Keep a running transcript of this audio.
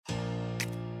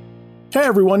Hey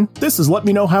everyone, this is Let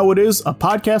Me Know How It Is, a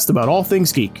podcast about all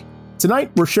things geek. Tonight,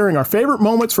 we're sharing our favorite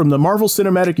moments from the Marvel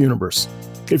Cinematic Universe.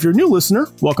 If you're a new listener,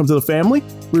 welcome to the family.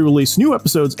 We release new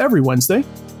episodes every Wednesday.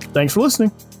 Thanks for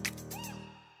listening.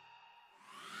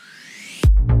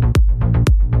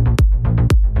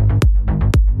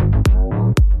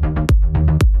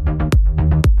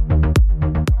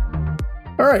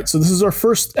 All right, so this is our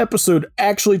first episode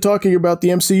actually talking about the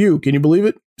MCU. Can you believe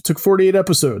it? It took 48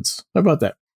 episodes. How about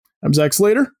that? I'm Zach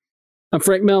Slater. I'm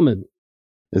Frank Melman.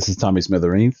 This is Tommy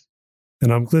Smithereens.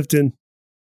 And I'm Clifton.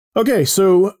 Okay,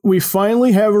 so we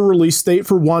finally have a release date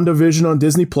for WandaVision on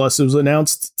Disney+. It was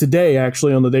announced today,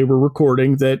 actually, on the day we're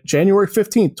recording, that January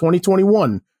 15th,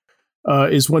 2021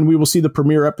 is when we will see the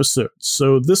premiere episode.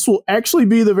 So this will actually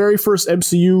be the very first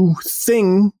MCU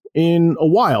thing in a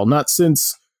while, not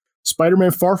since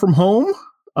Spider-Man Far From Home.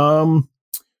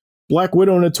 Black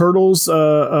Widow and the Turtles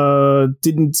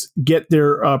didn't get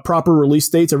their proper release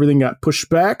dates. Everything got pushed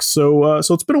back. So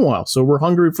it's been a while. So we're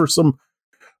hungry for some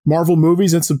Marvel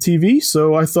movies and some TV.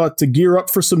 So I thought to gear up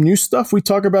for some new stuff, we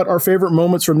talk about our favorite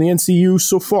moments from the MCU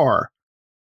so far.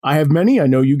 I have many. I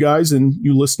know you guys and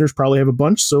you listeners probably have a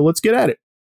bunch. So let's get at it.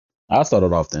 I'll start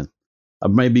it off then. I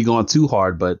may be going too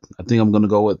hard, but I think I'm going to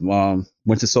go with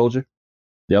Winter Soldier,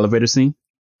 the elevator scene.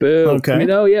 Boom. Okay. I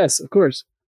mean, oh, yes, of course.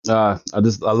 I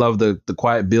love the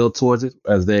quiet build towards it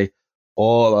as they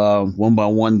all one by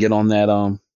one get on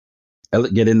that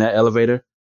get in that elevator,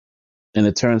 and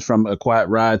it turns from a quiet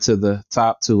ride to the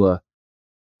top to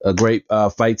a great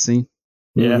fight scene.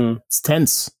 Yeah, It's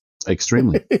tense.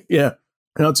 Extremely. Yeah,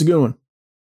 that's a good one.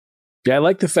 Yeah, I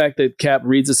like the fact that Cap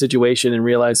reads the situation and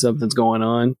realizes something's going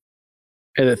on,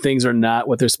 and that things are not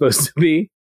what they're supposed to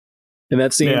be. And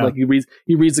that scene, like he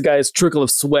reads the guy's trickle of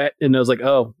sweat and knows, like,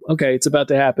 oh, okay, it's about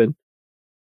to happen.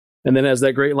 And then has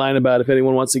that great line about if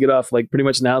anyone wants to get off, like, pretty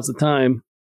much now's the time.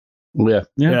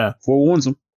 Yeah. Forewarns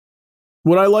him.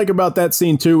 What I like about that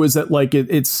scene too is that like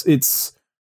it's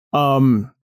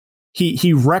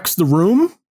he wrecks the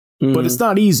room, but it's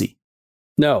not easy.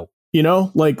 No, you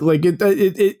know, like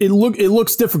it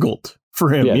looks difficult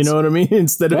for him. You know what I mean?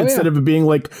 Instead of it being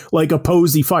like a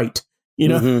posy fight, you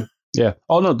know. Mm-hmm. Yeah.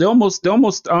 Oh no, they almost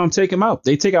take him out.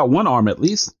 They take out one arm at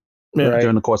least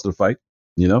during the course of the fight.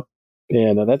 You know.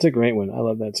 Yeah, no, that's a great one. I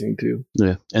love that scene too.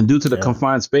 Yeah, and due to the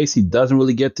confined space, he doesn't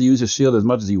really get to use his shield as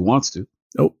much as he wants to.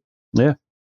 Nope. Yeah.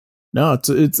 No,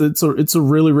 it's a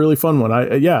really, really fun one.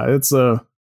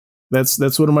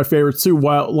 That's one of my favorites too.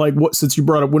 While since you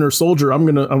brought up Winter Soldier,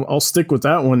 I'll stick with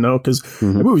that one though, because the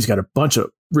movie's got a bunch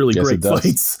of really great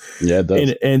fights. Yeah, it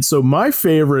does. And so my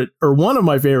favorite, or one of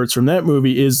my favorites from that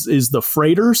movie is the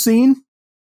freighter scene,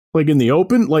 like in the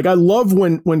open. Like I love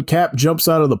when Cap jumps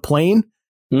out of the plane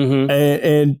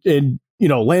and you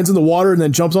know, lands in the water and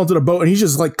then jumps onto the boat and he's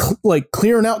just like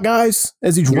clearing out guys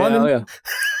as he's running. Yeah.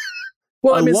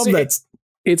 Well, I mean, love that.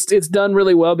 It's done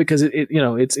really well because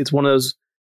it's one of those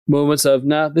moments of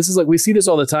this is like we see this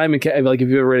all the time. And like if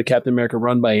you ever read a Captain America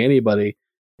run by anybody,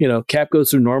 you know, Cap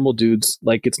goes through normal dudes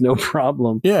like it's no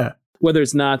problem. Yeah, whether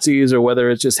it's Nazis or whether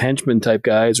it's just henchmen type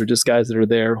guys or just guys that are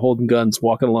there holding guns,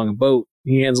 walking along a boat,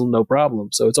 he handles no problem.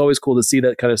 So it's always cool to see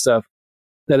that kind of stuff,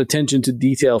 that attention to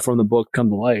detail from the book come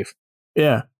to life.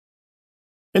 Yeah.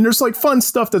 And there's like fun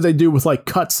stuff that they do with like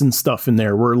cuts and stuff in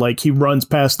there where like he runs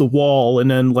past the wall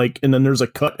and then there's a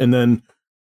cut and then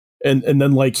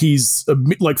like he's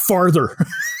like farther,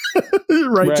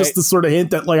 right? Just to sort of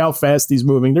hint at like how fast he's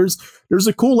moving. There's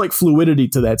a cool like fluidity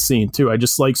to that scene too. I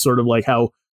just like sort of like how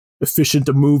efficient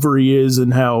a mover he is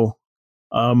and how,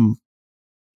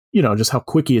 you know, just how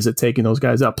quick he is at taking those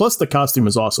guys out. Plus the costume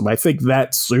is awesome. I think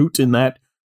that suit in that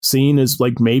scene is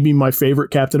like maybe my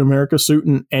favorite Captain America suit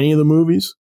in any of the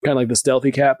movies. Kind of like the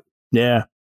stealthy Cap. Yeah.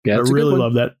 I really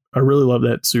love that. I really love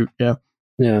that suit. Yeah.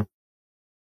 Yeah.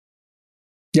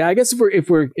 Yeah. I guess if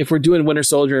we're doing Winter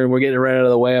Soldier and we're getting it right out of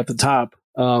the way at the top.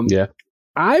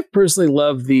 I personally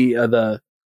love the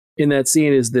in that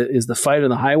scene is the fight on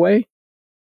the highway.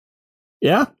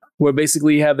 Yeah. Where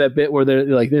basically you have that bit where they're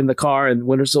like in the car and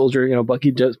Winter Soldier, you know,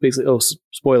 Bucky just basically,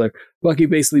 spoiler, Bucky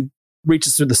basically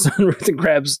reaches through the sunroof and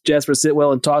grabs Jasper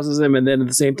Sitwell and tosses him, and then at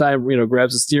the same time, you know,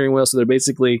 grabs the steering wheel. So they're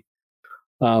basically,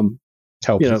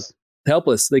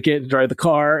 helpless. They can't drive the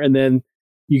car, and then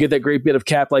you get that great bit of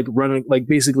Cap like running, like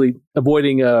basically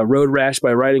avoiding a road rash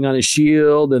by riding on his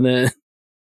shield, and then,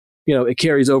 you know, it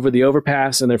carries over the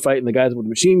overpass, and they're fighting the guys with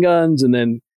machine guns, and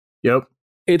then,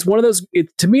 it's one of those.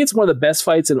 To me, it's one of the best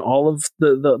fights in all of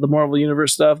the Marvel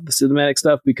Universe stuff, the cinematic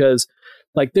stuff, because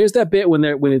like there's that bit when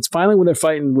they're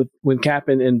fighting when Cap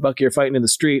and Bucky are fighting in the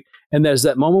street, and there's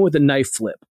that moment with the knife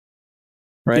flip,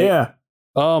 right? Yeah.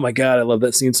 Oh my god, I love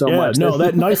that scene so much. No,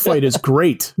 that knife fight is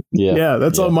great. Yeah,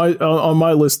 that's on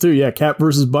my list too. Yeah, Cap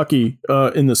versus Bucky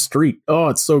in the street. Oh,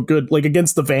 it's so good. Like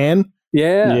against the van.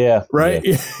 Yeah. Right.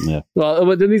 Yeah. Well,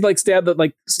 but then he like stab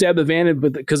the van,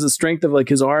 but because of the strength of like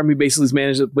his arm, he basically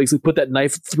managed to basically put that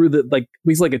knife through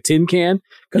he's like a tin can,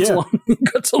 cuts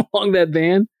along that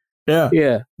van.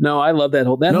 Yeah. No, I love that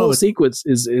whole sequence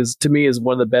is to me is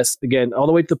one of the best. Again, all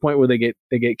the way to the point where they get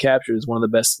captured is one of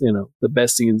the best. The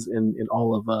best scenes in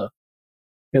all of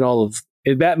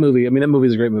that movie. I mean, that movie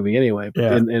is a great movie anyway. But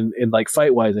in like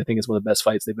fight wise, I think it's one of the best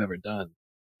fights they've ever done.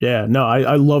 Yeah, no,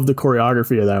 I love the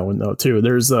choreography of that one though too.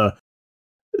 There's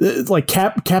like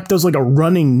Cap does like a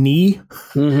running knee.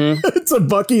 Mm-hmm. It's a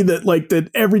Bucky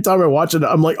that every time I watch it,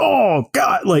 I'm like, oh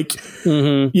god, like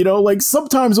like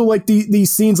sometimes with like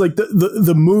these scenes, like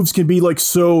the moves can be like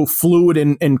so fluid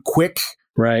and quick,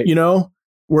 right?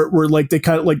 Where like they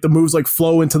kind of like the moves like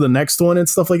flow into the next one and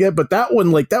stuff like that. But that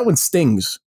one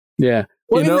stings. Yeah,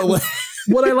 well,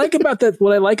 what I like about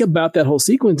that whole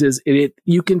sequence is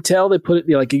you can tell they put it,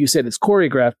 like you said, it's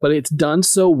choreographed, but it's done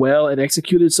so well and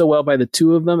executed so well by the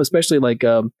two of them, especially like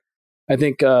I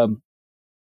think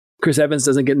Chris Evans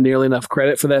doesn't get nearly enough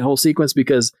credit for that whole sequence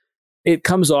because it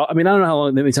comes off. I mean, I don't know how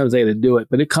many times they had to do it,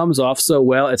 but it comes off so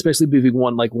well, especially being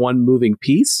one moving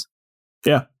piece.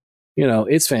 Yeah.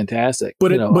 It's fantastic.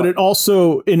 But it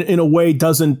also in a way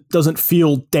doesn't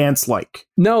feel dance like.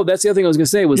 No, that's the other thing I was going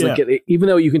to say was like even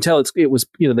though you can tell it was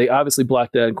they obviously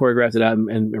blocked it out and choreographed it out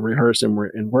and rehearsed and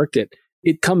worked it.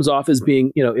 It comes off as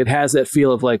being it has that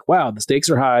feel of like, wow, the stakes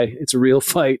are high. It's a real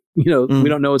fight. We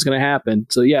don't know what's going to happen.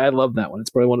 So yeah, I love that one. It's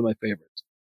probably one of my favorites.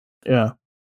 Yeah.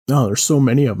 No, there's so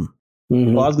many of them.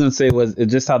 Mm-hmm. What I was going to say was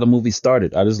just how the movie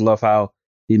started. I just love how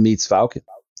he meets Falcon.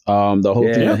 The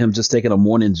whole thing of him just taking a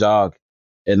morning jog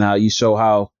and how you show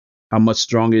how much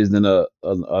stronger he is than a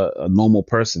normal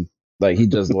person. Like he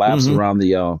just laps around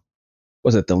the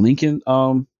was it the Lincoln?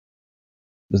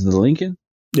 Was it the Lincoln?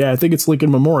 Yeah, I think it's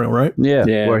Lincoln Memorial, right?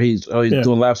 Yeah. Where he's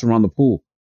doing laps around the pool.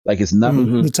 Like it's nothing.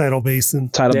 Mm-hmm. The Tidal Basin.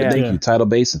 Thank you. Tidal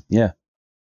Basin. Yeah.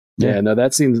 No,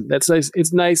 that's nice.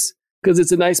 It's nice because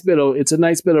it's a nice bit of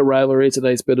rivalry. It's a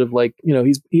nice bit of like,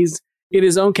 he's in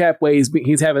his own Cap way,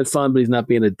 he's having fun, but he's not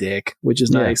being a dick, which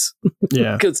is nice.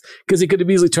 Yeah. Because he could have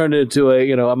easily turned it into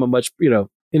I'm a much, and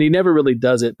he never really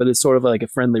does it, but it's sort of like a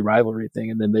friendly rivalry thing.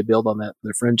 And then they build on their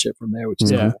friendship from there, which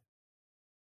is cool.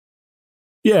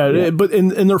 Yeah. But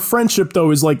in their friendship though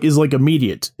is like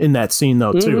immediate in that scene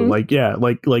though too. Like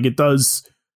it does,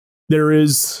 there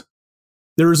is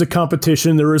a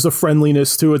competition. There is a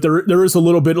friendliness to it. There is a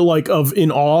little bit of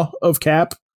in awe of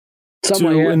Cap.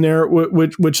 In there,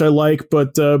 which I like,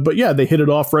 but yeah, they hit it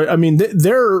off right. I mean,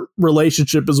 their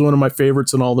relationship is one of my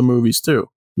favorites in all the movies too.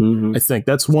 Mm-hmm. I think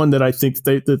that's one that I think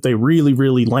that they really,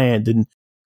 really land and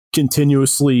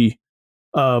continuously.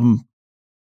 I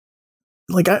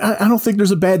don't think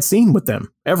there's a bad scene with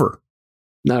them ever.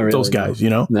 Not really, those guys,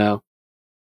 No,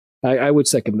 I would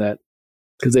second that.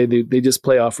 Because they just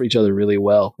play off for each other really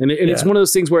well, and it's one of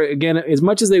those things where again, as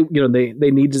much as they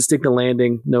need to stick the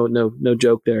landing, no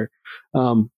joke there.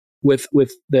 With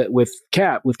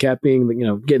Cap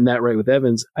being getting that right with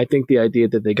Evans, I think the idea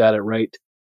that they got it right,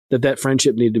 that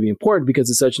friendship needed to be important because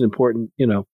it's such an important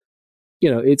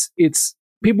it's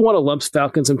people want to lump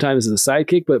Falcon sometimes as a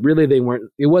sidekick, but really they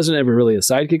weren't. It wasn't ever really a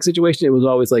sidekick situation. It was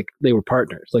always like they were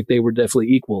partners, like they were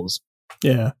definitely equals.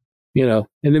 Yeah. And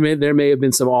there may have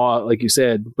been some awe, like you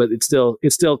said, but it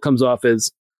still comes off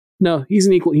as no, he's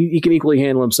an equal. He can equally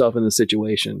handle himself in the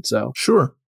situation. So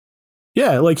sure,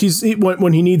 yeah, like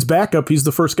when he needs backup, he's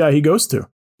the first guy he goes to.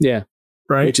 Yeah,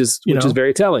 right. Which is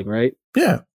very telling, right?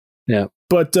 Yeah.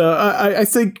 But I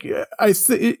think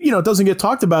it doesn't get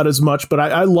talked about as much, but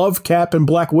I love Cap and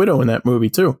Black Widow in that movie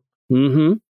too.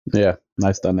 Mm-hmm. Yeah,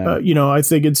 nice done that. I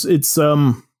think it's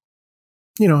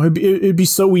it'd be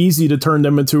so easy to turn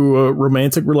them into a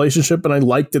romantic relationship, and I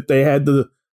like that they had the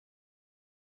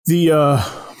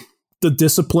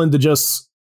discipline to just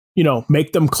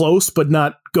make them close, but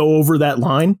not go over that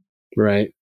line.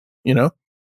 Right.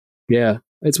 Yeah.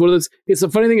 It's one of those. It's a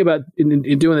funny thing about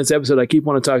in doing this episode. I keep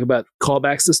wanting to talk about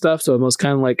callbacks to stuff, so I'm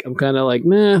kind of like,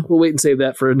 nah, we'll wait and save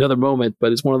that for another moment.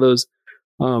 But it's one of those.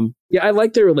 I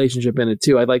like their relationship in it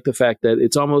too. I like the fact that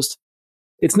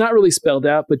it's not really spelled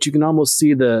out, but you can almost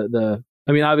see the.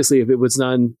 I mean, obviously, if it was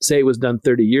done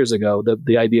 30 years ago,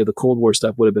 the idea of the Cold War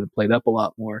stuff would have been played up a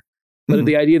lot more. But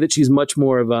the idea that she's much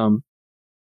more of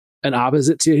an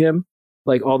opposite to him,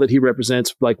 like all that he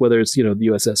represents, like whether it's the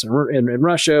USSR and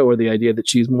Russia, or the idea that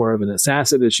she's more of an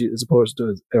assassin as opposed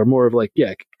to, or more of like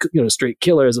straight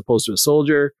killer as opposed to a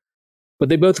soldier. But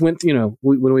they both went,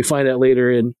 when we find out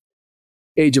later in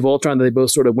Age of Ultron that they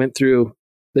both sort of went through,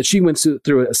 that she went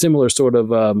through a similar sort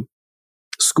of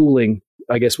schooling,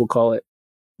 I guess we'll call it.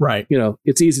 Right. You know,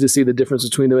 it's easy to see the difference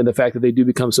between them and the fact that they do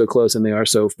become so close and they are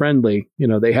so friendly. You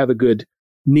know, they have a good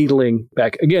needling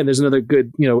back. Again, there's another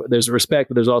good, you know, there's respect,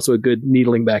 but there's also a good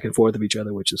needling back and forth of each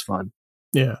other, which is fun.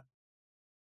 Yeah.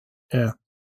 Yeah.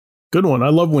 Good one. I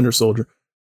love Winter Soldier.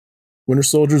 Winter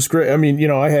Soldier's great. I mean, you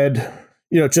know, I had,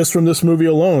 you know, just from this movie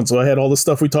alone, so I had all the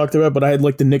stuff we talked about, but I had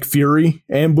like the Nick Fury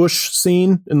ambush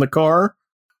scene in the car.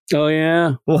 Oh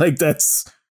yeah. Like that's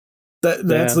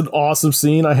an awesome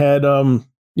scene. I had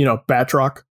you know,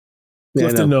 Batroc.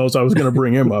 Clifton knows I was going to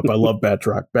bring him up. I love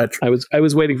Batroc. I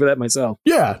was waiting for that myself.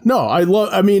 Yeah, no,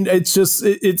 I mean, it's just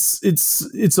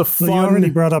it's a fun. Well, you already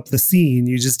brought up the scene.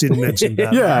 You just didn't mention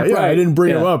that. yeah, right. I didn't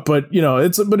bring him up, but you know,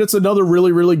 it's another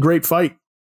really, really great fight.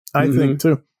 I think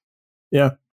too.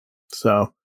 Yeah.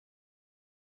 So,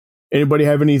 anybody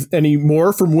have any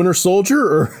more from Winter Soldier?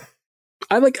 Or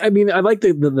I like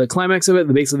the climax of it.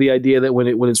 Basically, the idea that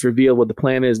when it's revealed what the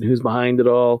plan is and who's behind it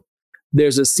all.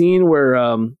 There's a scene where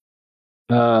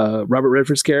Robert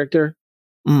Redford's character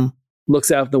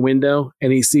looks out the window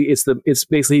and he sees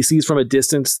he sees from a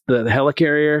distance the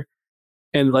helicarrier,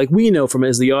 and like we know from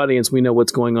as the audience we know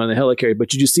what's going on in the helicarrier,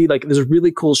 but you just see like there's a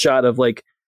really cool shot of like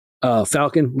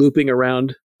Falcon looping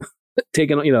around,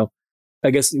 taking, you know,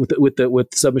 I guess with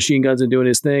submachine guns and doing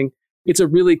his thing. It's a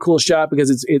really cool shot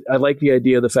because I like the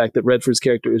idea of the fact that Redford's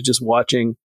character is just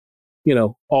watching, you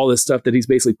know, all this stuff that he's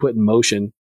basically put in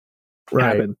motion.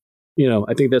 Happen. You know,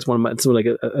 I think that's like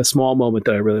a small moment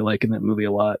that I really like in that movie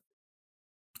a lot.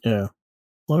 Yeah,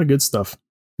 a lot of good stuff.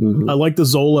 I like the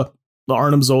Zola, the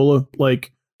Arnim Zola.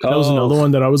 Like that was another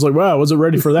one that I was like, wow, I wasn't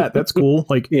ready for that. That's cool.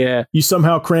 Like, yeah, you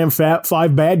somehow cram 5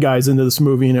 bad guys into this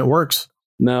movie and it works.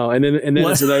 No, and then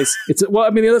it's a nice. I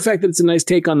mean, the other fact that it's a nice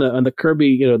take on the Kirby,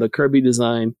 you know, the Kirby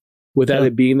design without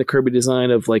it being the Kirby design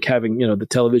of like having, you know, the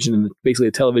television and basically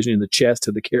a television in the chest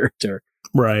of the character.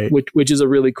 Right, which is a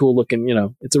really cool looking, you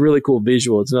know, it's a really cool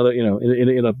visual. It's another, you know,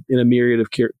 in a myriad of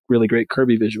really great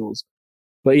Kirby visuals.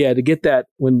 But yeah, to get that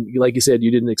when, like you said, you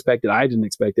didn't expect it, I didn't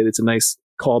expect it. It's a nice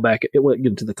callback. It went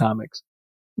into the comics.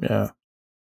 Yeah.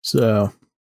 So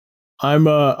I'm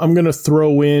gonna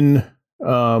throw in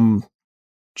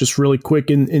just really quick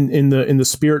in the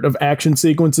spirit of action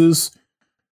sequences.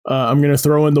 I'm going to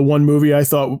throw in the one movie I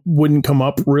thought wouldn't come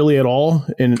up really at all.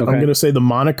 And I'm going to say the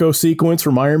Monaco sequence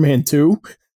from Iron Man 2.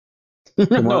 No.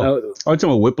 Oh, you're talking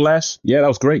about Whiplash? Yeah, that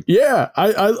was great. Yeah,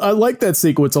 I like that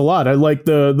sequence a lot. I like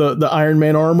the Iron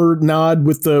Man armor nod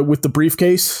with the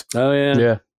briefcase. Oh, yeah.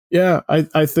 Yeah. Yeah,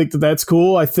 I think that's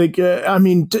cool. I think, I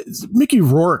mean, Mickey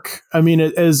Rourke, I mean,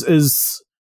 as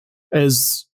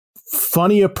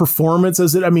funny a performance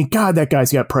as it, I mean, God, that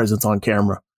guy's got presence on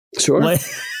camera. Sure. Like,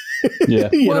 yeah.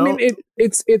 Well, I mean,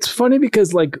 it's funny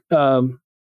because like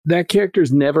that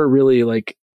character's never really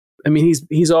like. I mean,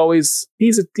 he's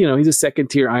a second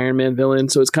tier Iron Man villain,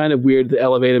 so it's kind of weird to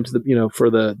elevate him to the, you know,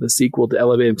 for the sequel to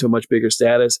elevate him to a much bigger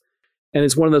status. And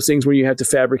it's one of those things where you have to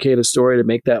fabricate a story to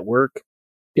make that work.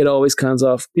 It always comes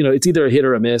off, you know, it's either a hit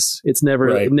or a miss. It's never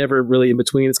really in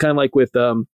between. It's kind of like with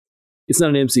it's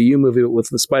not an MCU movie, but with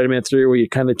the Spider-Man 3, where you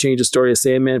kind of change the story of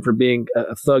Sandman from being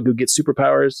a thug who gets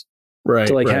superpowers. Right,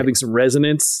 to like having some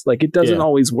resonance. Like it doesn't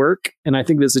always work. And I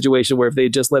think the situation where if they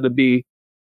just let it be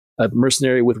a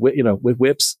mercenary with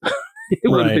whips, it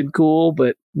would have been cool.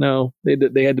 But no,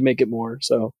 they had to make it more.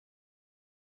 So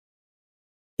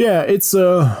yeah, it's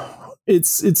not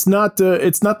the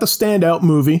standout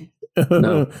movie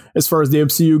as far as the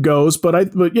MCU goes.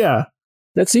 But yeah,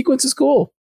 that sequence is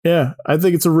cool. Yeah, I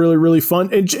think it's a really, really fun.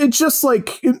 It's just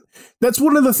like that's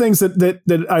one of the things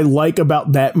that I like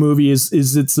about that movie is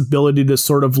its ability to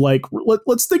sort of like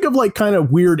let's think of like kind of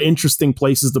weird, interesting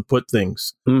places to put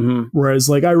things. Mm-hmm. Whereas,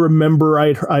 like I remember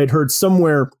I had heard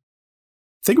somewhere,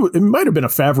 I think it might have been a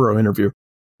Favreau interview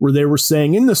where they were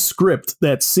saying in the script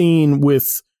that scene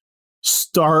with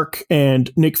Stark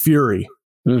and Nick Fury.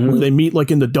 Mm-hmm. Where they meet like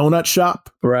in the donut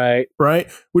shop. Right.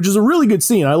 Which is a really good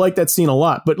scene. I like that scene a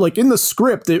lot. But like in the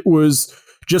script, it was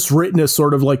just written as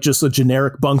sort of like just a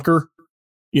generic bunker,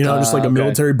 you know, just like a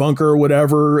military bunker or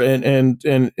whatever. And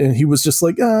he was just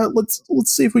like, let's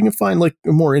see if we can find like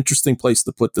a more interesting place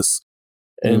to put this.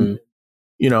 And,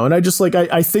 you know, and I just like,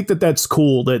 I think that's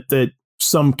cool that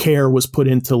some care was put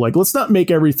into like, let's not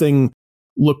make everything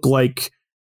look like,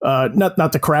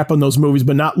 not to crap on those movies,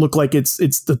 but not look like it's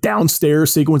the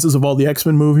downstairs sequences of all the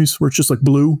X-Men movies where it's just like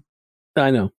blue.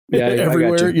 I know. Yeah,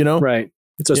 everywhere, you know? Right.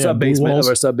 It's a sub-basement of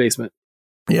our sub-basement.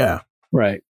 Yeah.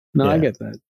 Right. No, I get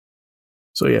that.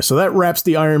 So that wraps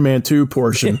the Iron Man 2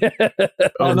 portion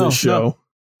of the show.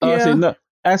 No.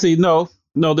 Actually, no.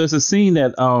 No, there's a scene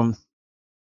that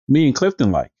me and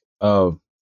Clifton like.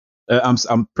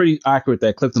 I'm pretty accurate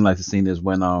that Clifton likes the scene is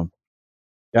when I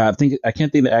can't think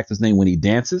of the actor's name when he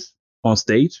dances on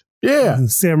stage. Yeah.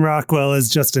 Sam Rockwell as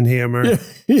Justin Hammer.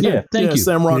 Yeah, thank you.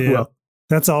 Sam Rockwell. Yeah.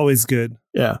 That's always good.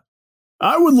 Yeah.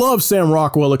 I would love Sam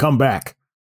Rockwell to come back.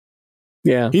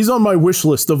 Yeah. He's on my wish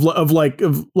list of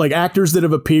actors that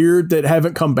have appeared that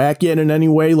haven't come back yet in any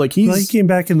way. Like he came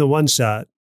back in the one shot.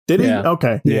 Did he? Yeah.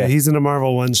 Okay. Yeah, he's in a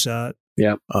Marvel one shot.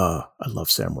 Yeah. I love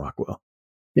Sam Rockwell.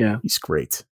 Yeah. He's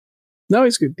great. No,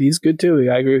 he's good. He's good too.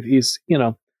 I agree with he's,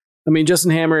 I mean,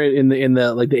 Justin Hammer in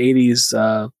the like the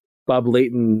 80s, Bob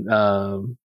Layton,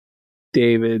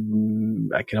 David,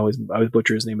 I always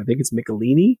butcher his name. I think it's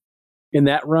Michelini in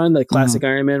that run, the classic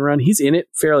Iron Man run. He's in it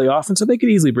fairly often, so they could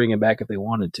easily bring him back if they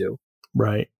wanted to.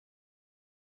 Right.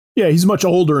 Yeah, he's much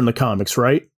older in the comics,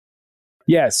 right?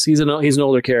 Yes, he's an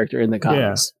older character in the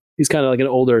comics. Yeah. He's kind of like an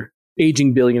older,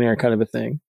 aging billionaire kind of a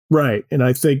thing. Right, and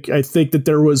I think that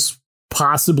there was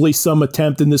possibly some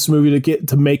attempt in this movie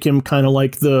to make him kind of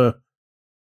like the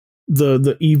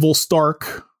evil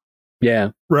Stark. Yeah.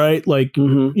 Right? Like,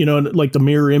 like the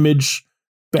mirror image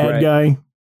bad guy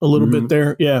a little bit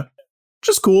there. Yeah.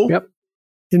 Just cool. Yep.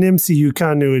 In MCU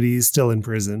continuity, he's still in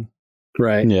prison.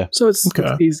 Right. Yeah. So it's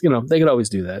he's, they could always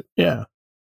do that. Yeah.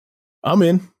 I'm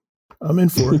in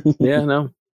for it. Yeah, no.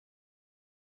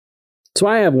 So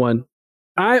I have one.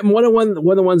 One of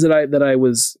the ones that I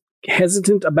was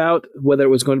hesitant about whether it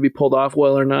was going to be pulled off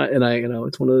well or not, and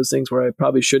it's one of those things where I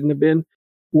probably shouldn't have been,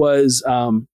 was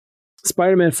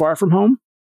Spider-Man Far From Home.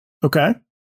 Okay.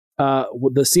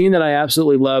 The scene that I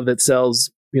absolutely love that sells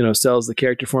the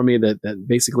character for me, that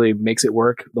basically makes it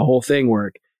work, the whole thing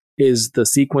work, is the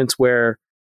sequence where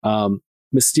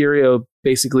Mysterio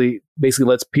basically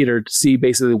lets Peter see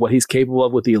basically what he's capable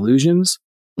of with the illusions.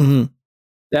 Mm-hmm.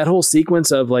 That whole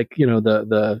sequence of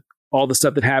the all the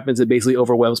stuff that happens that basically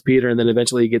overwhelms Peter, and then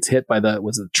eventually he gets hit by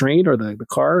was it the train or the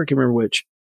car? I can't remember which.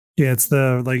 Yeah, it's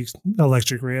the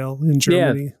electric rail in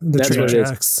Germany. Yeah, the train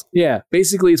tracks. Yeah,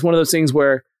 basically it's one of those things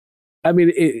where, I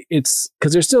mean, it's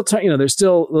because they're still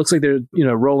looks like they're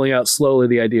rolling out slowly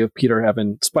the idea of Peter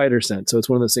having spider sense. So it's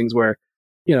one of those things where,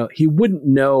 he wouldn't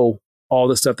know all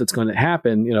the stuff that's going to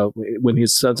happen,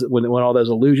 when all those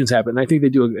illusions happen. And I think they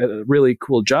do a really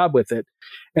cool job with it.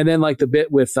 And then like the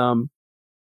bit with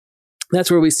that's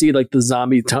where we see like the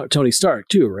zombie Tony Stark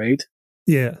too, right?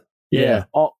 Yeah. Yeah.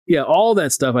 All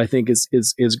that stuff I think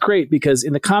is great, because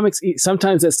in the comics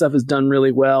sometimes that stuff is done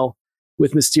really well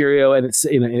with Mysterio, and it's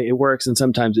it works, and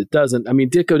sometimes it doesn't. I mean,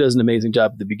 Ditko does an amazing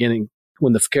job at the beginning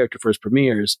when the character first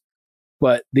premieres,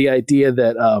 but the idea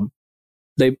that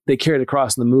they carried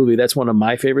across in the movie, that's one of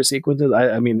my favorite sequences.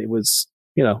 I mean, it was,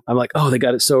 I'm like, oh, they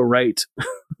got it so right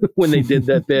when they did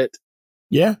that bit.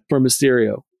 Yeah. For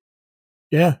Mysterio.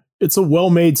 Yeah. It's a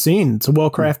well-made scene. It's a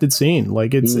well-crafted scene.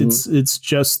 Like it's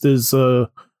just as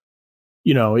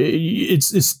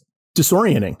it's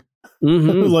disorienting.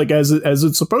 Mm-hmm. Like as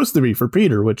it's supposed to be for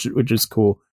Peter, which is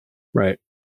cool. Right.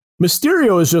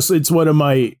 Mysterio is it's one of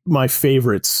my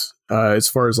favorites as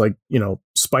far as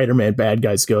Spider-Man bad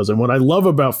guys goes. And what I love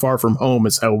about Far From Home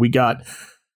is how we got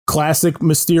classic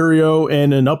Mysterio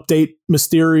and an update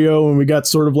Mysterio, and we got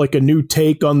sort of like a new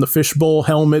take on the fishbowl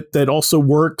helmet that also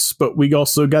works, but we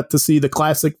also got to see the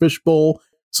classic fishbowl.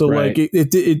 So right. Like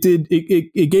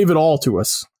it gave it all to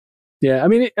us. Yeah, I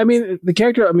mean the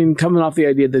character. I mean, coming off the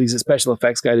idea that he's a special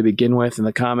effects guy to begin with in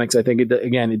the comics, I think it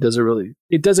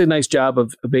does a nice job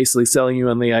of basically selling you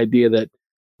on the idea that,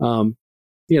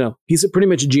 he's pretty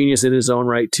much a genius in his own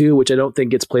right too, which I don't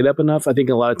think gets played up enough. I think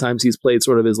a lot of times he's played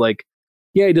sort of as like,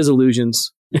 yeah, he does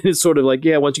illusions. It's sort of like,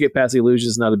 yeah, once you get past the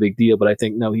illusions, it's not a big deal. But I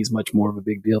think no, he's much more of a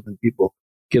big deal than people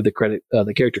give the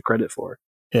character credit for.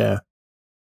 Yeah,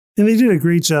 and they did a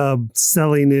great job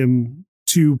selling him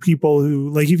to people who,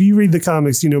 like, if you read the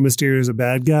comics, Mysterio is a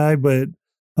bad guy, but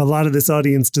a lot of this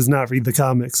audience does not read the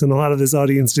comics, and a lot of this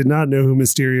audience did not know who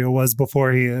Mysterio was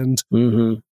beforehand.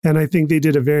 Mm-hmm. And I think they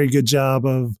did a very good job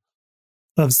of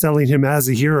selling him as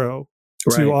a hero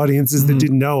to audiences that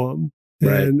didn't know him.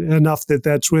 Right. And enough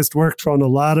that twist worked on a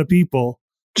lot of people.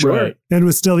 Sure. Right. And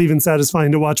was still even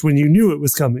satisfying to watch when you knew it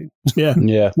was coming. Yeah.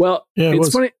 Yeah. Well, it's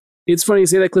funny. It's funny you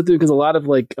say that, Clifton, because a lot of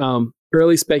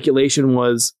early speculation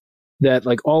was that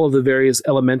all of the various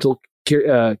elemental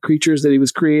creatures that he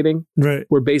was creating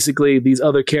were basically these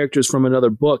other characters from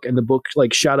another book, and the book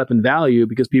shot up in value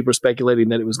because people were speculating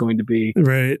that it was going to be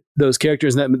those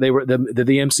characters, and that that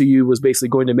the MCU was basically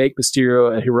going to make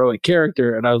Mysterio a heroic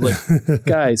character. And I was like,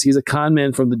 guys, he's a con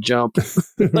man from the jump.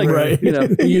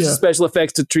 He uses special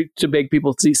effects to make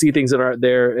people see things that aren't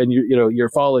there, and you're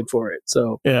falling for it.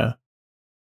 So yeah.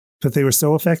 but they were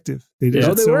so effective. They did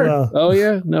Oh, it they so were. well. Oh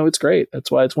yeah, no, it's great.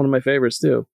 That's why it's one of my favorites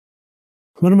too.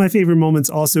 One of my favorite moments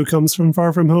also comes from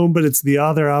Far From Home, but it's the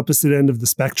other opposite end of the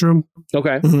spectrum.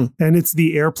 Okay. And it's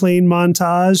the airplane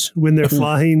montage when they're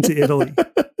flying to Italy.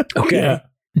 Okay. Yeah.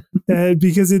 And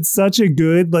because it's such a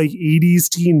good like 80s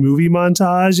teen movie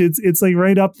montage. It's like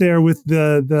right up there with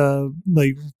the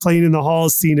like playing in the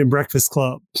halls scene in Breakfast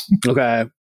Club. Okay.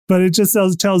 But it just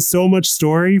tells so much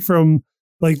story from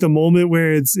like the moment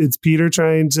where it's Peter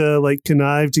trying to like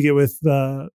connive to get with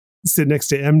sit next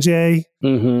to MJ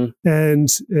and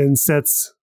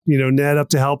sets Ned up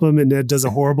to help him, and Ned does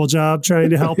a horrible job trying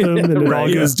to help him, and it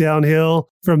all goes downhill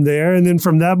from there. And then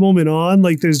from that moment on,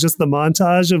 like there's just the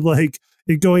montage of like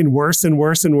it going worse and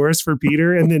worse and worse for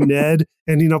Peter, and then Ned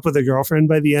ending up with a girlfriend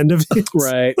by the end of it.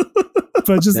 Right.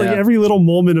 But just like every little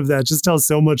moment of that just tells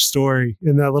so much story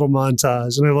in that little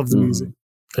montage, and I love the music.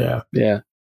 Yeah. Yeah.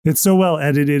 It's so well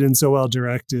edited and so well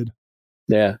directed.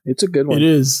 Yeah, it's a good one. It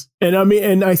is. And I mean,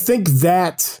 and I think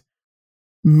that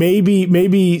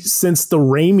maybe since the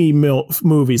Raimi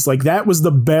movies, like that was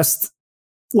the best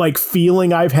like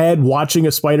feeling I've had watching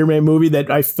a Spider-Man movie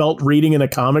that I felt reading in a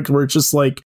comic, where it's just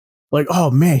like,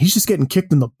 oh man, he's just getting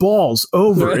kicked in the balls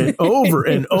over and over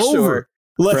and over. Sure.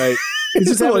 Like, Right. He's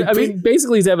just having, I mean,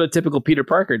 basically he's having a typical Peter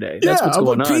Parker day. That's what's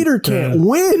going on. Peter can't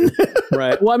win.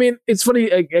 Right. Well, I mean, it's funny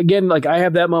again. Like I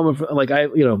have that moment. Like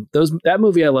that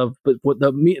movie I love, but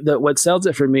what sells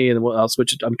it for me, and I'll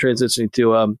switch it. I'm transitioning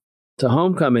to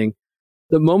Homecoming.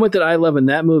 The moment that I love in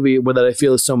that movie, where that I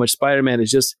feel is so much Spider-Man,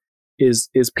 is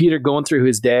Peter going through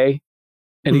his day,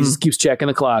 and he just keeps checking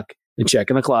the clock and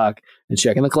checking the clock and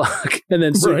checking the clock, and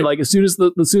then like as soon as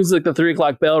the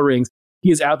 3:00 bell rings, he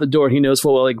is out the door. And he knows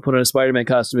full well he can put on a Spider-Man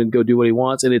costume and go do what he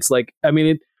wants. And it's like, I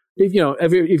mean, if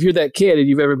you're that kid and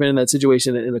you've ever been in that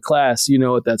situation in a class, you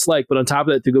know what that's like. But on top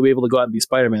of that, to be able to go out and be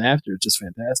Spider-Man after, it's just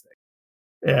fantastic.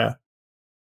 Yeah.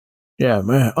 Yeah,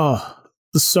 man. Oh,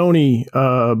 the Sony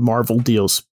Marvel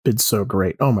deal's been so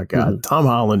great. Oh my God. Tom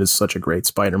Holland is such a great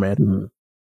Spider-Man.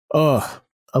 Oh,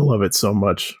 I love it so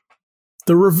much.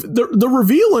 The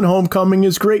reveal in Homecoming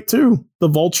is great too. The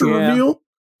Vulture reveal.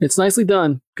 It's nicely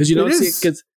done because you don't see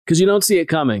it because you don't see it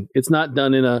coming. It's not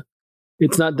done in a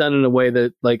way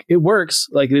that like it works.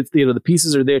 Like it's the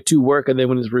pieces are there to work, and then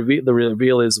when it's the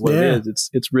reveal is what it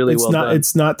is. It's really well done.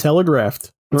 It's not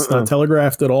telegraphed. It's not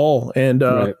telegraphed at all. And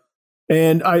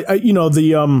and I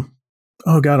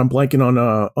oh God, I'm blanking on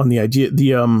the idea.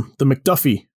 The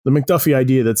McDuffie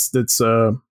idea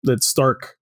that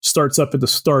Stark starts up at the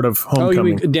start of Homecoming. Oh, you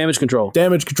mean damage control?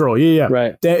 Damage control, yeah.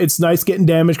 Right. It's nice getting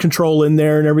damage control in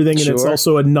there and everything, and it's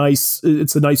also a nice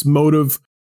motive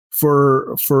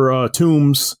for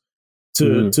Toomes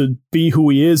to be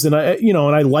who he is, and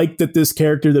I like that this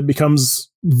character that becomes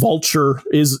Vulture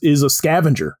is a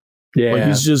scavenger. Yeah, like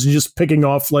he's just picking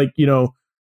off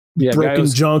broken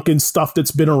junk and stuff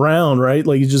that's been around, right?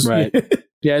 Like he's just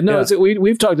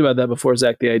we've talked about that before,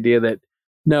 Zach. The idea that.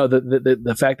 No,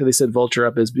 the fact that they set Vulture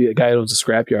up as a guy who owns a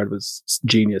scrapyard was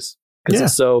genius because it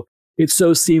so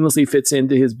seamlessly fits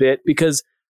into his bit. Because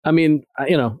I mean,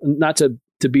 not to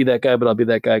be that guy, but I'll be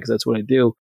that guy because that's what I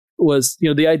do. Was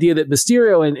the idea that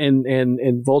Mysterio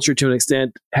and Vulture to an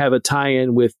extent have a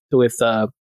tie-in with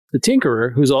the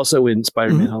Tinkerer, who's also in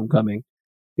Spider-Man Homecoming.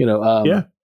 They all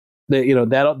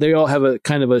have a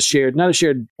kind of a shared, not a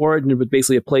shared origin, but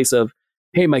basically a place of.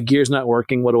 Hey, my gear's not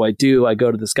working. What do? I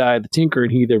go to this guy, the Tinker,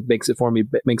 and he either makes it for me,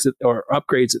 or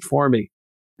upgrades it for me.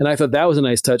 And I thought that was a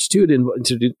nice touch too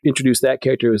to introduce that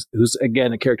character, who's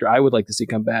again a character I would like to see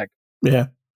come back. Yeah,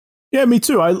 me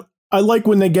too. I like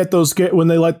when they get those when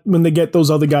they get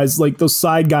those other guys, like those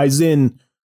side guys in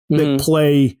that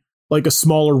play like a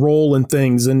smaller role in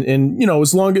things, and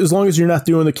as long as you're not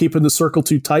doing the keeping the circle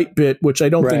too tight bit, which I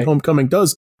don't think Homecoming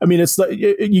does. I mean, it's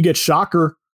you get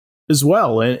Shocker as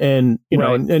well, and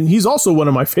he's also one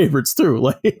of my favorites too.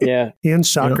 Like and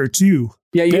Shocker too.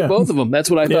 Yeah, you get both of them. That's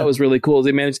what I thought was really cool.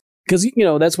 They managed because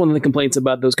that's one of the complaints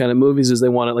about those kind of movies is they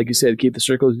want to, like you said, keep the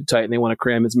circle too tight and they want to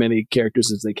cram as many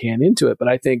characters as they can into it. But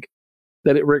I think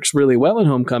that it works really well in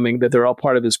Homecoming that they're all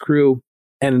part of his crew,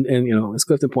 and as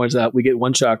Clifton points out, we get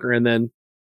one Shocker and then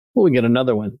we get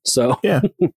another one. So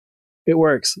it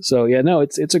works. So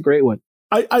it's a great one.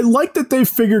 I like that they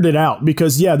figured it out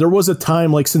because there was a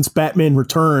time like since Batman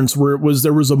Returns where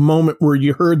there was a moment where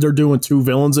you heard they're doing two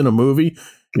villains in a movie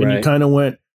and you kind of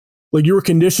went like you were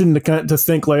conditioned to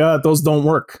think like those don't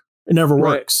work. It never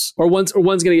works. Or one's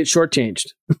going to get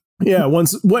shortchanged.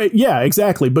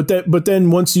 Exactly. But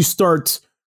then once you start,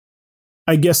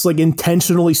 I guess like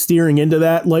intentionally steering into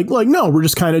that, like no, we're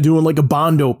just kind of doing like a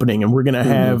Bond opening and we're going to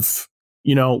have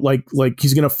like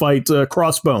he's going to fight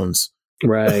Crossbones.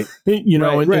 Right. you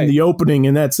know, in the opening,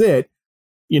 and that's it.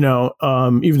 You know,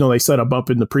 even though they set him up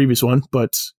in the previous one,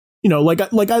 but you know, like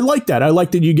I like that. I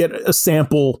like that you get a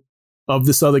sample of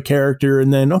this other character,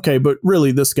 and then okay, but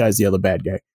really, this guy's the other bad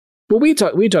guy. Well, we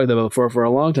talked about for a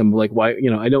long time, like why,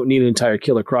 you know, I don't need an entire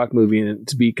Killer Croc movie and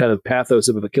to be kind of pathos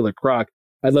of a Killer Croc.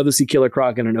 I'd love to see Killer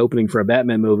Croc in an opening for a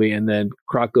Batman movie, and then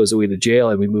Croc goes away to jail,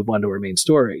 and we move on to our main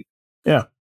story. Yeah,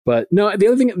 but no, the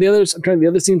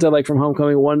other scenes I like from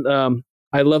Homecoming. One,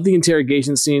 I love the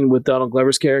interrogation scene with Donald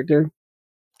Glover's character.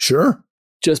 Sure,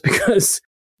 just because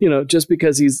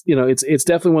he's, you know, it's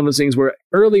definitely one of those things where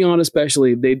early on,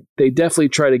 especially, they definitely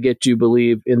try to get you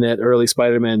believe in that early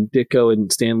Spider-Man Ditko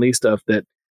and Stan Lee stuff that,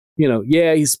 you know,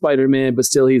 yeah, he's Spider-Man, but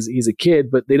still he's a kid,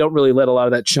 but they don't really let a lot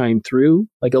of that shine through.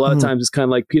 Like a lot of times it's kind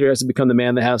of like Peter has to become the man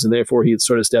of the house, and therefore he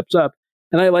sort of steps up.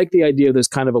 And I like the idea of there's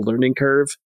kind of a learning curve.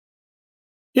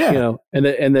 Yeah. You know,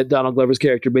 and that Donald Glover's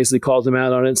character basically calls him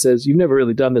out on it and says, "You've never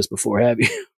really done this before, have you?"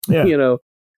 Yeah. You know,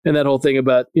 and that whole thing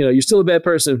about, you know, you're still a bad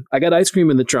person. I got ice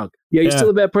cream in the trunk. Yeah, you're still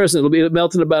a bad person. It'll be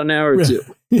melted in about an hour or two.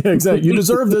 Yeah, exactly. You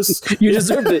deserve this. You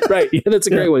deserve it. Right. Yeah, that's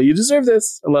a great one. You deserve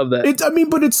this. I love that.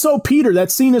 But it's so Peter. That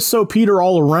scene is so Peter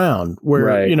all around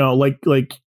where, you know, like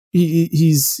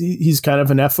he's kind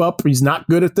of an F up. He's not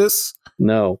good at this.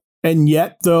 No. And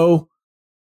yet, though,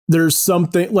 there's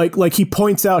something like he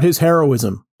points out his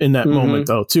heroism in that moment,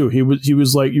 though, too. He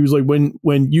was like,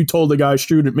 when you told the guy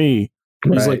shoot at me,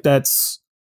 he's like, that's,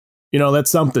 you know,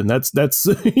 that's something. That's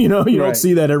you know, you don't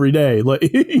see that every day. Like,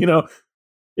 you know,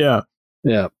 yeah.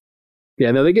 No,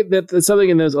 they get that. That's something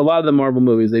in those. A lot of the Marvel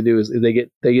movies they do is they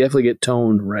definitely get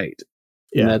tone right.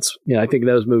 Yeah, and that's, you know, I think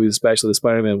those movies, especially the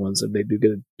Spider-Man ones, they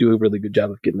do a really good job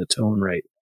of getting the tone right.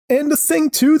 And the thing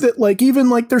too that like even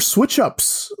like their switch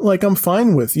ups, like I'm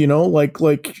fine with, you know, like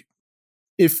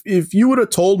if you would have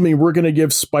told me we're gonna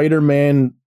give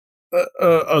Spider-Man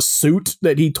a suit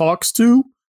that he talks to.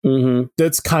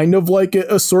 That's kind of like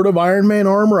a sort of Iron Man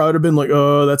armor, I would have been like,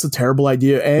 oh, that's a terrible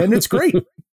idea, and it's great.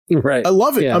 Right, I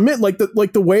love it. Yeah. I mean, like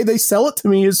the way they sell it to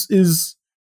me is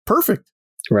perfect.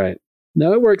 Right.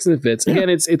 No, it works and it fits. Again,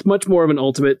 it's much more of an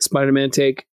Ultimate Spider-Man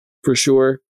take for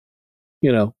sure,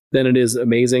 you know, than it is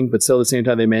Amazing. But still, at the same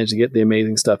time, they managed to get the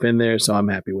Amazing stuff in there, so I'm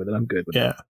happy with it. I'm good with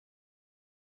it.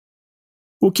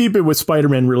 We'll keep it with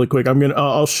Spider-Man really quick.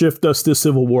 I'll shift us to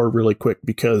Civil War really quick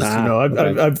because you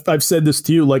know I've said this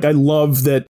to you. Like I love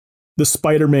that the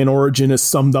Spider-Man origin is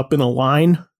summed up in a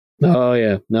line. Oh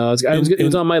yeah, no, it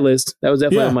was on my list. That was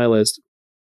definitely on my list.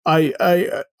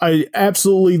 I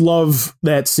absolutely love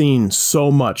that scene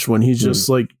so much when he's just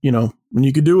like, you know, when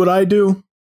you could do what I do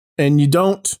and you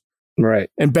don't, right?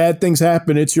 And bad things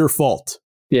happen. It's your fault.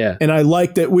 Yeah. And I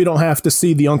like that we don't have to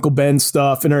see the Uncle Ben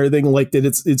stuff and everything like that.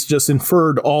 It's just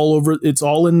inferred all over. It's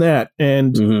all in that.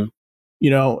 And, you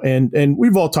know, and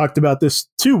we've all talked about this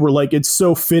too. We're like, it's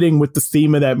so fitting with the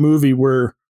theme of that movie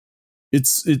where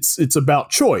it's about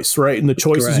choice, right? And the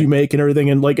choices you make and everything.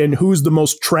 And like, and who's the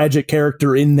most tragic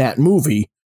character in that movie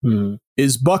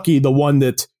is Bucky, the one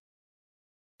that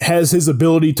has his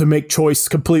ability to make choice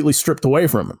completely stripped away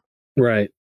from him. Right.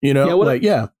 You know,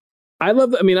 I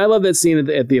love that scene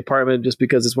at the apartment just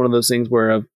because it's one of those things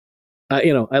where,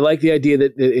 you know, I like the idea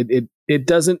that it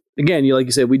doesn't, again, like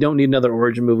you said, we don't need another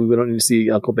origin movie. We don't need to see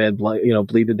Uncle Ben,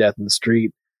 bleed to death in the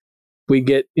street. We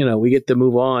get to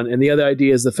move on. And the other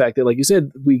idea is the fact that, like you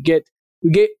said, we get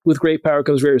with great power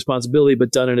comes great responsibility,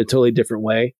 but done in a totally different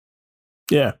way.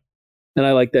 Yeah. And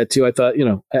I like that too. I thought, you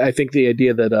know, I think the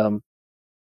idea that,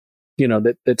 you know,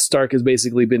 that Stark has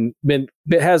basically been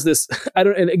has this,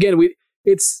 and again,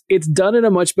 it's done in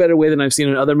a much better way than I've seen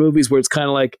in other movies where it's kind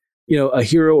of like, you know, a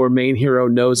hero or main hero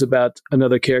knows about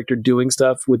another character doing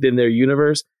stuff within their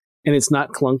universe, and it's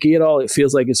not clunky at all. It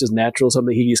feels like it's just natural,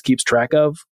 something he just keeps track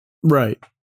of. Right.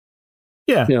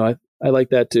 Yeah. You know, I like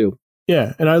that too.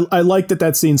 Yeah. And I like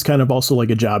that scene's kind of also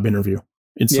like a job interview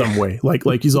in some way.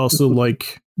 Like he's also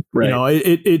like, you know,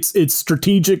 it's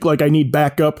strategic. Like I need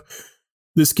backup.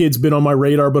 This kid's been on my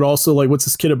radar, but also like, what's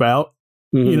this kid about?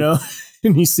 You know?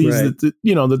 And he sees that,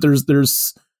 you know, that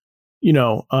there's, you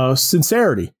know,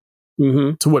 sincerity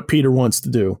to what Peter wants to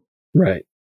do. Right.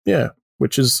 Yeah.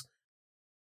 Which is,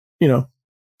 you know,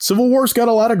 Civil War's got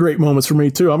a lot of great moments for me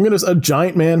too. I'm going to,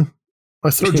 Giant Man. I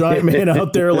throw Giant Man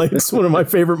out there. Like it's one of my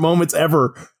favorite moments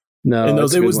ever. No, and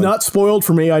it was not spoiled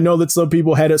for me. I know that some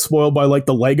people had it spoiled by like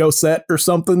the Lego set or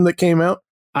something that came out.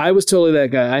 I was totally that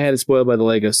guy. I had it spoiled by the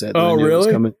Lego set. Oh,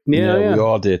 really? Yeah, we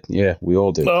all did. Yeah, we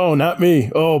all did. Oh, not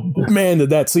me. Oh, man, did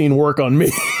that scene work on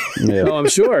me? Yeah. Oh, I'm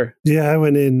sure. Yeah, I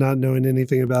went in not knowing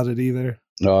anything about it either.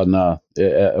 Oh, no.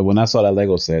 When I saw that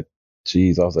Lego set,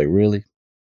 geez, I was like, really?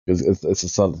 It's a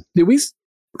Southern.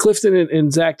 Clifton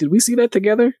and Zach, did we see that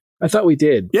together? I thought we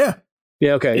did. Yeah.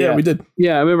 Yeah. Okay. Yeah, we did.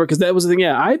 Yeah, I remember because that was the thing.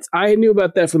 Yeah, I knew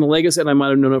about that from the Lego set, and I might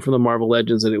have known it from the Marvel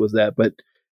Legends that it was that, but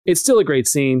it's still a great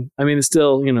scene. I mean, it's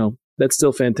still, that's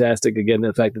still fantastic. Again,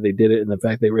 the fact that they did it and the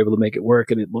fact they were able to make it work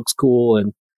and it looks cool.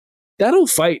 And that whole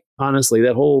fight, honestly,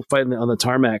 that whole fight on the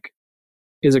tarmac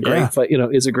is a great fight,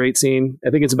 is a great scene.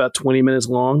 I think it's about 20 minutes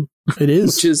long. It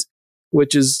is.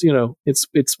 which is,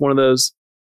 it's one of those,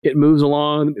 it moves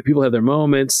along. People have their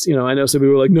moments. I know some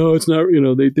people are like, no, it's not,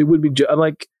 they would be, I'm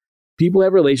like, people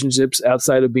have relationships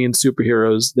outside of being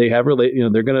superheroes. They have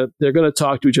they're going to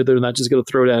talk to each other. They're not just going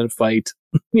to throw down and fight,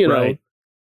 Right.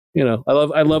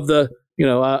 I love the,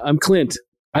 I'm Clint.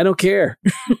 I don't care.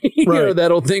 Right. That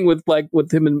whole thing with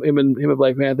him and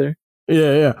Black Panther.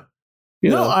 Yeah.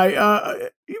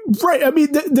 Right. I mean,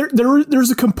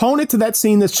 there's a component to that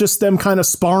scene that's just them kind of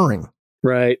sparring.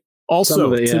 Right.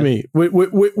 Also, to me,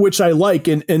 which I like,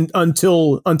 and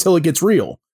until it gets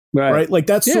real. Right. Like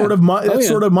that's sort of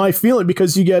my feeling,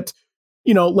 because you get,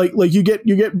 like you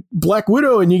get Black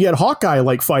Widow and you get Hawkeye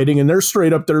like fighting, and they're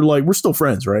straight up, they're like, we're still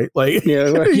friends, right? Like, yeah,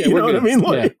 right. You know what I mean?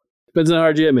 Like, depends on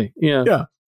our Jimmy. Yeah.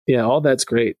 All that's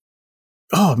great.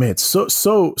 Oh man, it's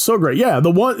so great. Yeah,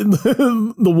 the one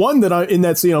that I in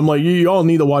that scene, I'm like, you all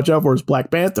need to watch out for is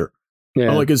Black Panther.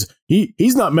 Yeah, I'm like, because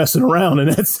he's not messing around in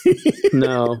that scene.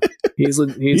 No, he's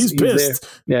pissed.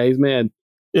 There. Yeah, he's mad.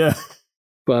 Yeah,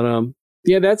 but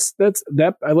yeah, that's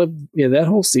that. I love that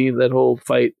whole scene, that whole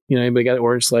fight. Anybody got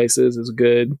orange slices is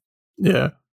good.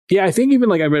 Yeah. I think even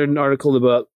like I read an article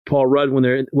about Paul Rudd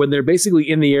when they're basically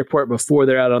in the airport before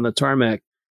they're out on the tarmac.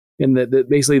 And that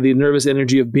basically the nervous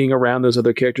energy of being around those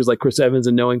other characters like Chris Evans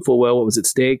and knowing full well what was at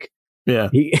stake. Yeah.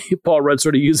 Paul Rudd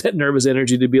sort of used that nervous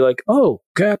energy to be like, oh,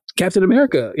 Captain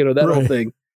America, that whole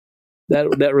thing.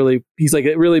 That really, he's like,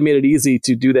 it really made it easy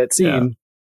to do that scene. Yeah. And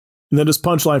then his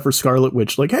punchline for Scarlet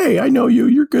Witch, like, hey, I know you,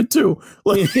 you're good too.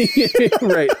 Like,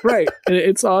 right. And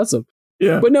it's awesome.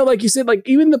 Yeah. But no, like you said, like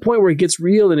even the point where it gets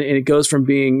real and it goes from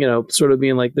being, sort of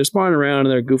being like they're sparring around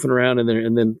and they're goofing around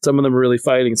and then some of them are really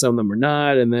fighting, some of them are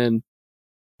not. And then,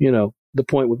 the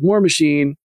point with War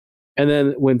Machine. And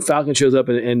then when Falcon shows up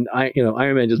and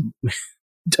Iron Man just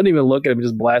doesn't even look at him,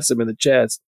 just blasts him in the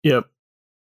chest. Yep.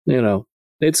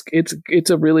 It's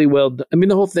a really well done. I mean,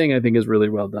 the whole thing I think is really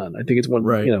well done. I think it's one,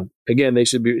 again, they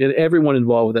should be, everyone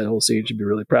involved with that whole scene should be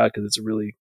really proud because it's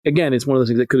it's one of those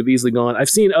things that could have easily gone. I've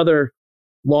seen other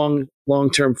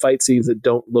long-term fight scenes that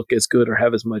don't look as good or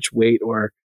have as much weight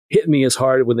or hit me as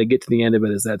hard when they get to the end of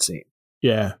it as that scene.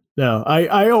 Yeah. No,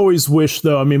 I always wish,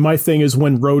 though, I mean, my thing is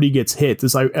when Rhodey gets hit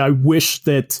is I wish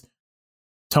that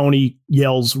Tony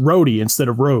yells Rhodey instead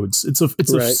of Rhodes. It's a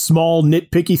small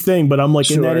nitpicky thing, but I'm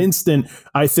like, in that instant,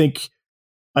 I think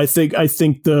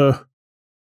the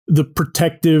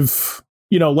protective,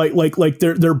 like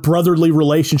their brotherly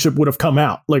relationship would have come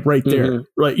out like right there.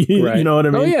 Right. You know what I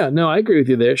mean? Oh yeah. No, I agree with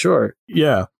you there. Sure.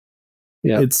 Yeah.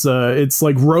 Yeah. It's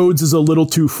like Rhodes is a little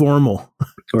too formal.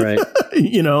 Right.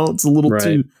 It's a little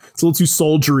too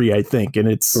soldiery, I think. And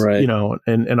it's,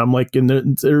 and I'm like,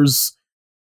 and there's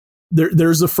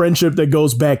a friendship that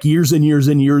goes back years and years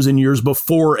and years and years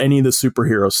before any of the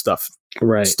superhero stuff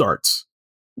starts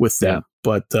with them.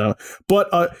 But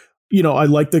I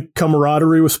like the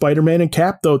camaraderie with Spider-Man and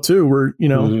Cap though too, where,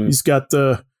 he's got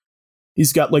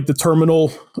like the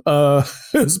terminal,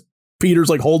 Peter's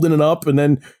like holding it up and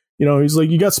then, he's like,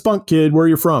 you got spunk, kid. Where are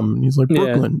you from? And he's like,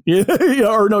 Brooklyn. Yeah.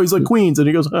 Or no, he's like Queens. And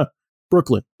he goes,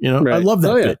 Brooklyn. I love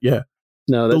that bit. Yeah.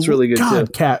 No, that's really good too.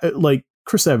 Cap, like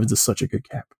Chris Evans is such a good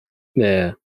Cap.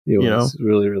 Yeah. He was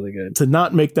really, really good. To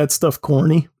not make that stuff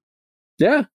corny.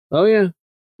 Yeah. Oh yeah.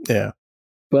 Yeah.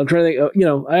 But I'm trying to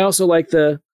think, I also like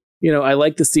I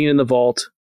like the scene in the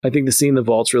vault. I think the scene in the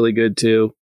vault's really good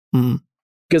too.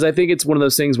 Because I think it's one of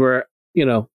those things where,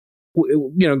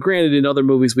 granted in other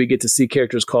movies we get to see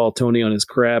characters call Tony on his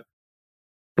crap,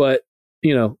 but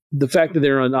the fact that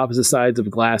they're on opposite sides of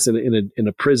glass in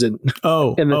a prison.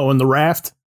 Oh, and the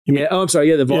raft. Yeah. Oh, I'm sorry.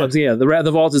 Yeah, the vault. Yeah,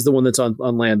 the vault is the one that's on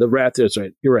land. The raft. That's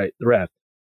right. You're right. The raft.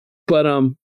 But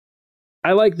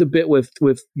I like the bit with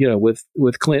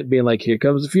Clint being like, "Here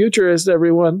comes the futurist,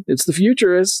 everyone! It's the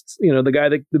futurist." The guy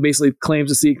that basically claims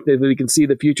to see that he can see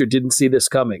the future didn't see this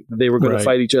coming. They were going to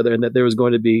fight each other, and that there was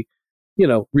going to be,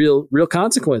 real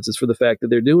consequences for the fact that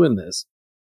they're doing this.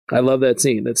 I love that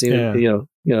scene. That scene.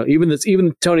 Yeah.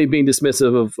 Even Tony being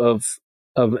dismissive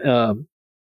of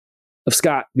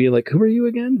Scott being like, "Who are you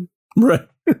again?" Right.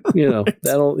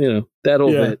 That old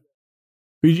bit.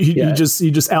 He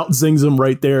just out zings him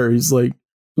right there. He's like,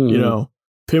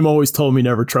 Pym always told me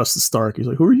never trust the Stark. He's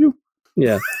like, who are you?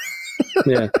 Yeah.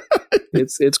 Yeah.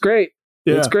 It's great.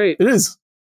 Yeah, it's great. It is.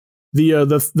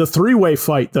 The three-way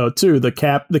fight though too, the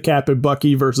Cap and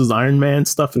Bucky versus Iron Man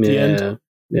stuff at the end.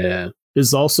 Yeah.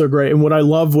 Is also great. And what I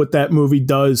love what that movie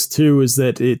does too is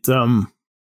that it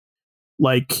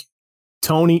like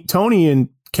Tony and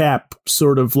Cap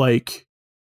sort of like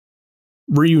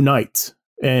reunite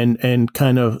and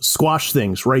kind of squash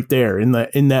things right there in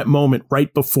that moment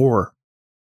right before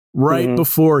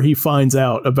he finds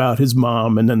out about his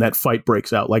mom, and then that fight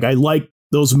breaks out. Like I like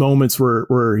those moments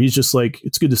where he's just like,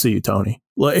 it's good to see you, Tony.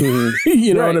 Like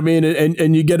you know what I mean?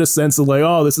 And you get a sense of like,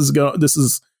 oh, this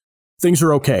is things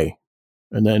are okay.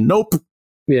 And then nope.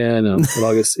 Yeah, I know.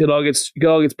 It all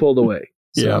gets pulled away.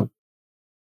 So.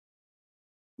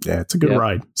 Yeah, it's a good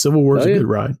ride. Civil War's a good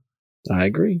ride. I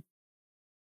agree.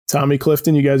 Tommy,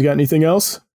 Clifton, you guys got anything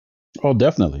else? Oh,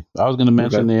 definitely. I was going to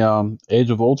mention the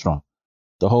Age of Ultron,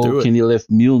 the whole Kenny Lift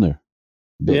Mjolnir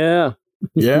bit. Yeah.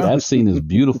 That scene is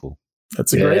beautiful.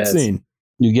 That's a great scene.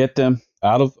 You get them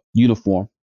out of uniform,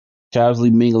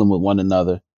 casually mingling with one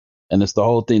another, and it's the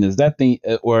whole thing. Is that thing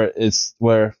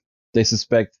where they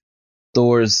suspect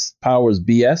Thor's powers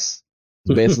BS?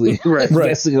 Basically,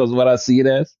 basically is what I see it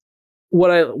as.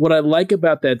 What I like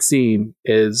about that scene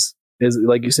is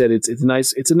like you said, it's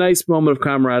nice. It's a nice moment of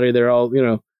camaraderie. They're all,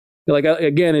 like,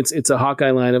 again, it's a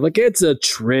Hawkeye line of like, it's a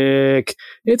trick.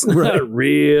 It's not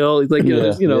real. It's like,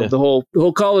 the whole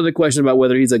call into question about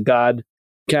whether he's a god,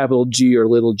 capital G or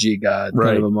little g god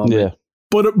kind of a moment. Yeah.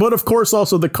 But of course,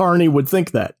 also the Carney would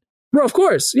think that. Well, of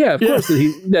course. Yeah, of course.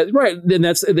 Right. Then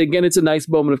it's a nice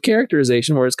moment of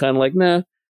characterization where it's kind of like, nah,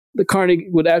 the Carney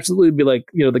would absolutely be like,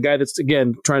 the guy that's,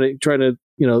 again, trying to,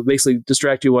 basically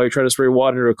distract you while you're trying to spray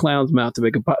water into a clown's mouth to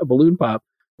make a balloon pop,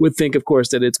 would think, of course,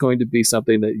 that it's going to be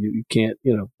something that you can't,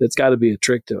 that's got to be a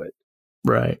trick to it.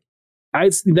 Right.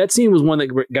 That scene was one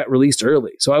that got released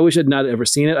early. So I wish I'd not ever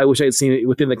seen it. I wish I had seen it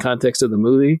within the context of the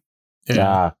movie.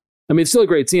 Yeah. I mean, it's still a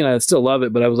great scene. I still love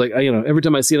it. But I was like, every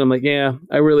time I see it, I'm like, yeah,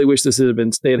 I really wish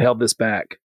they had held this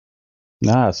back.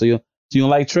 Nah, so you don't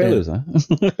like trailers, huh?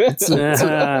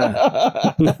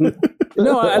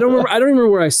 No, I don't remember. I don't remember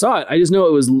where I saw it. I just know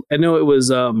it was. I know it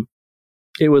was.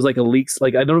 It was like a leak.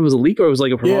 Like, I don't know if it was a leak or it was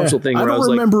like a promotional thing. Where I don't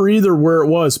remember either where it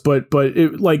was, but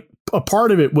it, like, a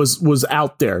part of it was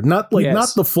out there. Not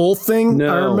the full thing.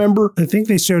 No. I remember. I think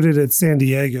they showed it at San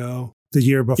Diego the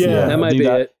year before. Yeah, that might be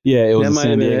it. Yeah, it was a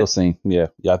San Diego scene. Yeah,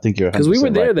 I think you're 100% because we were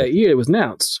there that year. It was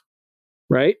announced,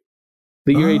 right?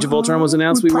 The year Age of Ultron was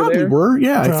announced. We were there.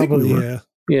 Yeah, probably, I think we were. Yeah.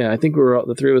 Yeah, I think we were.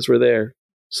 The three of us were there.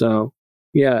 So,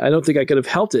 yeah, I don't think I could have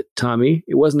helped it, Tommy.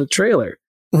 It wasn't a trailer.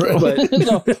 Right. But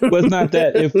it's not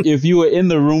that. If you were in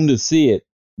the room to see it,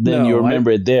 then you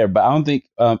remember it there. But I don't think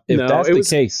if that's the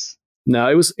case. No,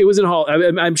 it was in Hall.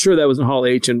 I'm sure that was in Hall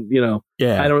H, and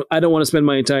I don't want to spend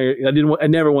my entire. I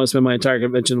never want to spend my entire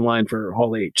convention line for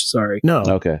Hall H. Sorry. No.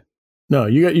 Okay. No,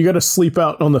 you got to sleep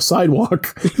out on the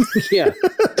sidewalk. Yeah,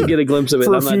 to get a glimpse of it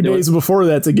for a few days before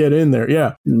that to get in there.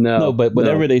 Yeah. No, but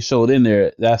whatever they showed in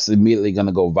there, that's immediately going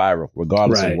to go viral,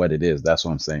 regardless of what it is. That's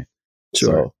what I'm saying. Sure.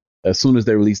 So, as soon as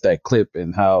they released that clip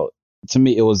and how, to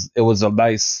me, it was a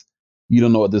nice. You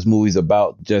don't know what this movie's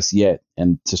about just yet,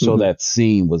 and to show that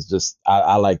scene was just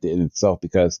I liked it in itself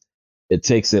because it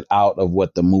takes it out of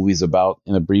what the movie's about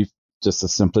in a brief, just a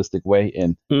simplistic way,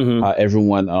 and how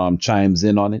everyone chimes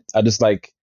in on it. I just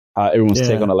like how everyone's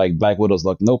take on it. Like Black Widow's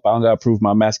like, nope, I don't gotta prove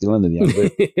my masculinity. I'm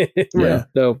good. Yeah,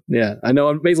 no, yeah, I know.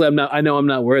 I'm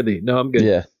not worthy. No, I'm good.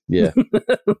 Yeah. Yeah,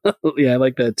 I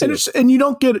like that too. And you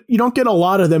don't get a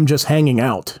lot of them just hanging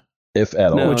out, if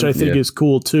at all, which I think is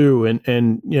cool too.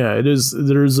 And yeah, it is.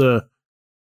 There's a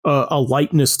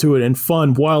lightness to it and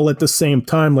fun, while at the same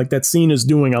time, like that scene is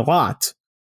doing a lot.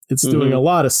 It's doing a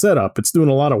lot of setup. It's doing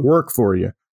a lot of work for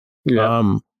you.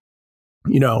 Yeah.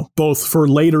 Both for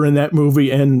later in that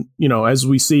movie and as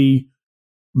we see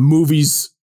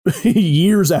movies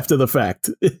years after the fact,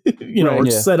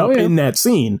 or set up in that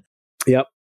scene. Yep.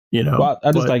 Well,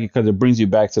 I just like it because it brings you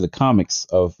back to the comics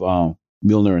of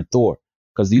Mjolnir and Thor,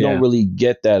 because you don't really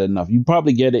get that enough. You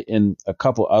probably get it in a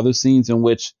couple other scenes in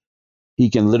which he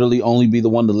can literally only be the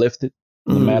one to lift it,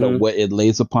 no matter what it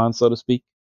lays upon, so to speak.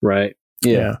 Right.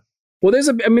 Yeah. Well,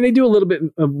 they do a little bit.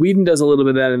 Whedon does a little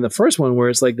bit of that in the first one, where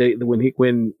it's like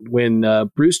when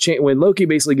Loki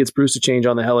basically gets Bruce to change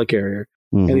on the helicarrier,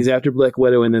 and he's after Black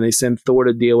Widow, and then they send Thor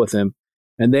to deal with him.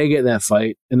 And they get in that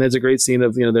fight, and there's a great scene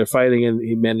of they're fighting, and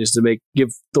he manages to give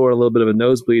Thor a little bit of a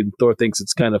nosebleed. And Thor thinks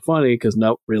it's kind of funny because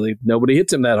nobody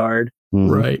hits him that hard,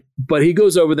 right? But he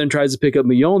goes over there and tries to pick up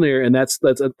Mjolnir, and that's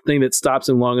a thing that stops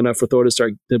him long enough for Thor to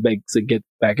start to get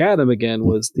back at him again.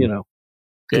 Was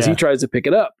because he tries to pick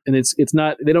it up, and it's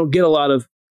not. They don't get a lot of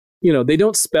they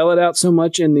don't spell it out so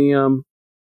much in the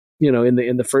in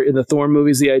the Thor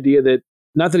movies, the idea that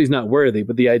not that he's not worthy,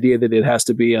 but the idea that it has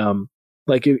to be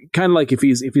like kind of like if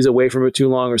he's away from it too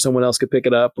long, or someone else could pick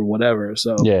it up or whatever.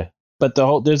 So yeah, but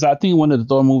there's I think one of the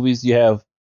Thor movies you have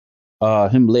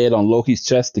him laid on Loki's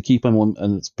chest to keep him in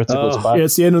a particular spot. Yeah,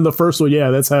 it's the end of the first one.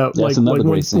 Yeah, that's how. That's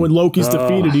when Loki's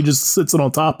defeated, he just sits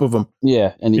on top of him.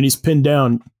 Yeah, and he's pinned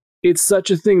down. It's such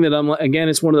a thing that I'm like, again,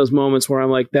 it's one of those moments where I'm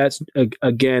like, that's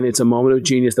again, it's a moment of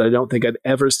genius that I don't think I'd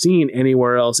ever seen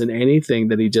anywhere else in anything,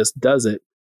 that he just does it.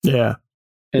 Yeah.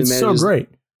 And it's so great.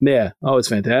 Yeah. Oh, it's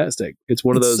fantastic. It's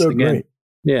one of those, again. Great.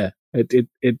 Yeah.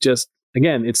 It just,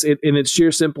 again, in its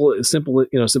sheer simple,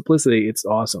 simplicity, it's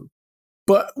awesome.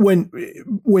 But when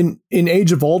in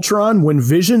Age of Ultron, when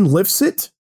Vision lifts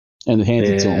it and hands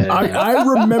it to him, I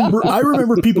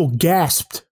remember people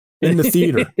gasped in the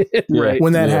theater right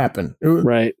when that happened.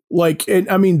 Right. Like,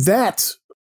 I mean, that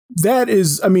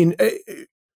is, I mean,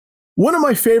 one of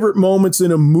my favorite moments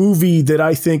in a movie that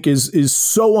I think is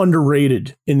so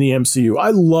underrated in the MCU. I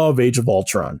love Age of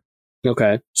Ultron.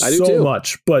 Okay. I do so too.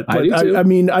 much, but I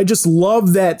mean, I just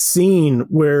love that scene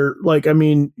where, like, I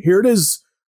mean, here it is.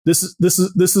 This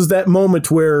is that moment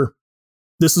where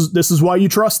this is why you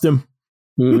trust him.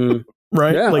 Mm-hmm.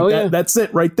 Right? Yeah. Like that's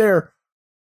it right there.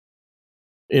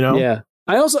 Yeah.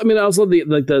 I also love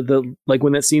the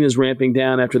when that scene is ramping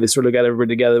down after they sort of got everybody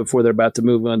together before they're about to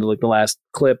move on to like the last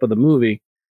clip of the movie,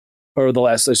 or the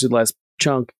last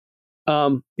chunk,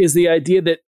 is the idea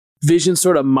that Vision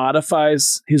sort of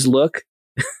modifies his look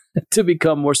to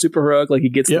become more superheroic. Like he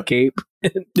gets the cape.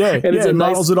 And it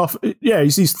models it off. Yeah, he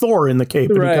sees Thor in the cape,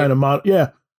 and he kind of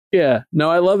Yeah. No,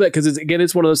 I love it because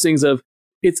it's one of those things of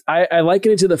I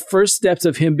liken it to the first steps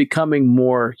of him becoming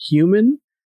more human.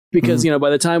 Because, by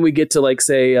the time we get to, like,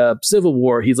 say, Civil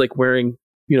War, he's like wearing,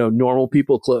 normal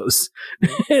people clothes,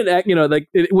 and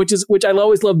which I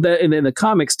always love that in the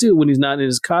comics too, when he's not in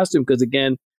his costume. Because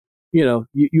again,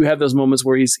 you have those moments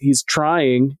where he's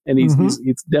trying, and he's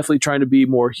definitely trying to be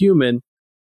more human.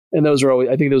 And those are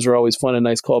always fun and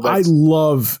nice callbacks. I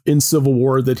love in Civil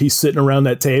War that he's sitting around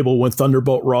that table when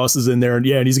Thunderbolt Ross is in there, and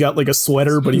he's got like a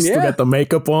sweater, but he's still got the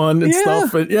makeup on and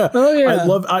stuff. And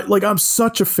I'm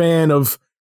such a fan of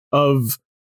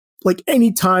like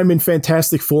any time in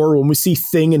Fantastic Four when we see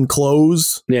Thing in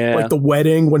clothes, like the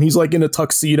wedding when he's like in a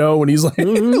tuxedo and he's like,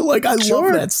 like I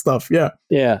love that stuff.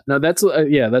 Yeah. No, that's one of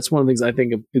the things I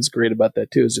think is great about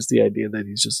that too, is just the idea that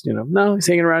he's just, he's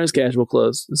hanging around in his casual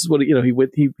clothes. This is what,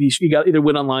 he got either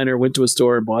went online or went to a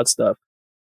store and bought stuff.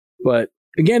 But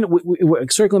again,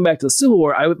 circling back to the Civil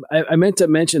War, I meant to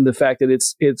mention the fact that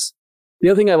it's the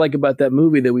other thing I like about that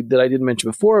movie that I didn't mention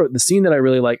before, the scene that I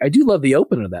really like, I do love the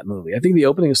opening of that movie. I think the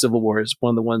opening of Civil War is one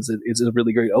of the ones that is a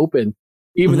really great open,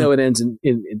 even though it ends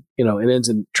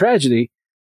in tragedy.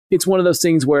 It's one of those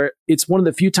things where it's one of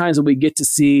the few times that we get to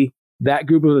see that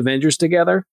group of Avengers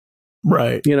together.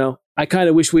 Right. I kind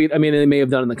of wish they may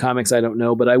have done it in the comics, I don't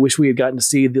know, but I wish we had gotten to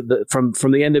see from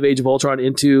the end of Age of Ultron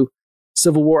into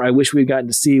Civil War. I wish we had gotten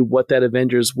to see what that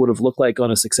Avengers would have looked like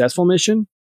on a successful mission.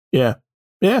 Yeah.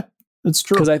 Yeah. It's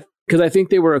true. Because I think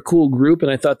they were a cool group,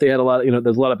 and I thought they had a lot of,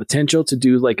 there's a lot of potential to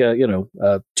do like a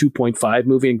 2.5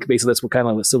 movie, and basically that's what kind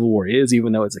of what Civil War is,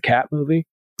 even though it's a Cap movie.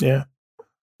 Yeah.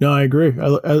 No, I agree.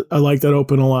 I like that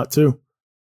open a lot too.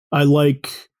 I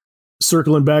like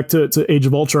circling back to Age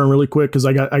of Ultron really quick because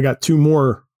I got two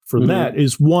more for that.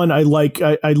 Is one, I like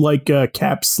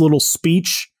Cap's little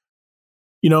speech.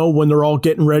 When they're all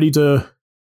getting ready to.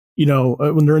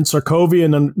 When they're in Sokovia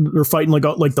and then they're fighting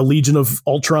like the Legion of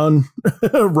Ultron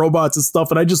robots and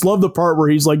stuff. And I just love the part where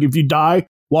he's like, if you die,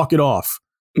 walk it off.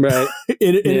 Right.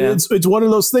 It's one of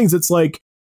those things. It's like,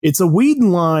 it's a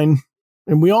Whedon line.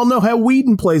 And we all know how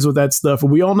Whedon plays with that stuff.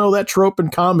 And we all know that trope in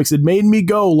comics. It made me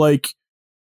go like,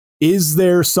 is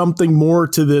there something more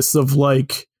to this of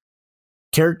like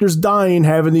characters dying,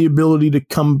 having the ability to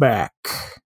come back?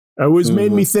 It always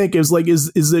made me think, it was like,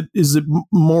 is it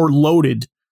more loaded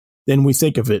than we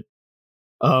think of it?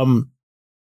 And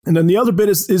then the other bit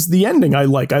is the ending. I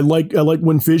like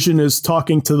when Vision is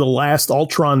talking to the last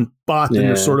Ultron bot, and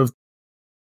they're sort of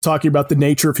talking about the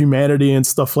nature of humanity and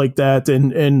stuff like that.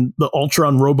 And the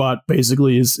Ultron robot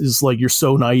basically is like, you're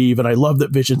so naive. And I love that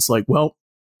Vision's like, well,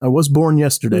 I was born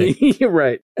yesterday.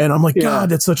 Right. And I'm like, God,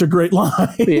 that's such a great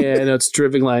line. It's a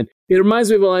terrific line. It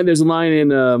reminds me of a line. There's a line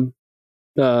in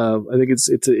I think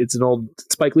it's an old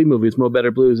Spike Lee movie. It's Mo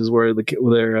Better Blues, is where their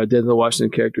Denzel Washington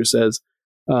character says,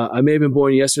 "I may have been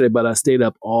born yesterday, but I stayed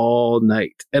up all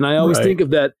night." And I always think of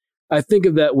that. I think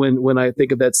of that when I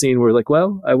think of that scene where like,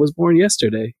 well, I was born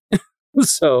yesterday.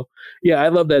 So I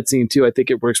love that scene too. I think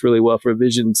it works really well for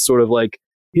Vision, sort of like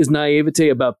his naivete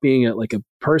about being a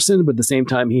person, but at the same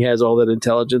time, he has all that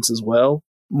intelligence as well.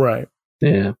 Right.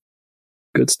 Yeah.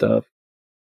 Good stuff.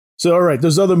 So, all right,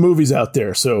 there's other movies out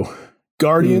there. So,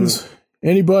 Guardians,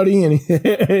 anybody?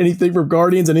 Anything from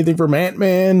Guardians? Anything from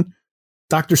Ant-Man?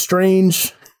 Doctor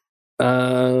Strange?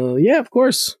 Yeah, of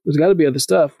course. There's got to be other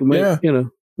stuff. Yeah.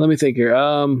 Let me think here.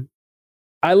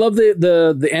 I love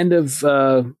the end of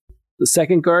the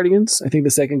second Guardians. I think the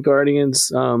second Guardians,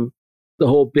 the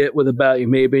whole bit with about you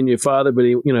may have been your father, but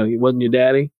he wasn't your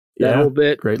daddy. That whole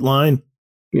bit. Great line.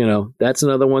 That's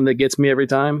another one that gets me every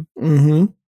time. Mm-hmm.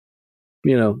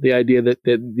 The idea that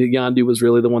Yondu was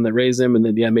really the one that raised him, and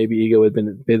then maybe Ego had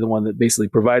been the one that basically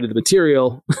provided the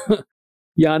material.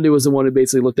 Yondu was the one who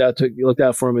basically looked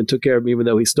out for him and took care of him, even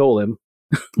though he stole him,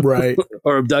 right,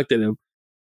 or abducted him.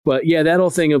 But yeah, that whole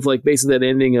thing of like basically that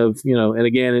ending of and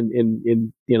again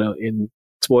in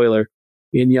spoiler,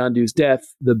 in Yondu's death,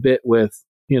 the bit with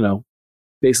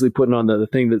basically putting on the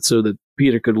thing that so that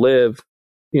Peter could live.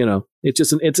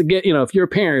 It's again if you're a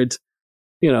parent.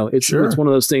 It's one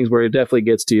of those things where it definitely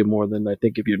gets to you more than I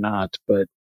think if you're not. But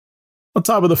on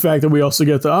top of the fact that we also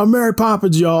get the Mary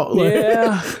Poppins, y'all.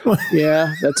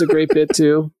 Yeah, that's a great bit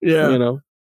too. Yeah,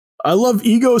 I love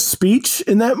Ego's speech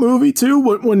in that movie too.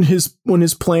 When his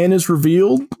plan is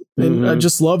revealed, and I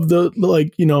just love the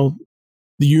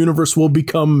universe will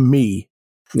become me.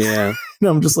 Yeah, and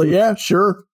I'm just like, yeah,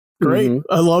 sure, great,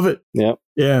 I love it. Yep.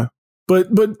 Yeah.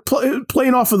 But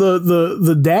playing off of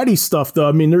the daddy stuff, though,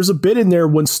 I mean, there's a bit in there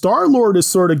when Star-Lord is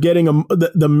sort of getting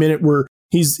the minute where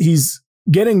he's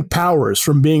getting powers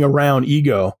from being around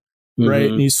Ego,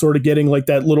 right? And he's sort of getting like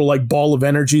that little like ball of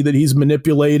energy that he's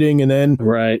manipulating, and then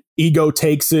Ego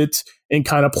takes it and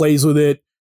kind of plays with it,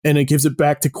 and it gives it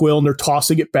back to Quill, and they're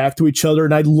tossing it back to each other.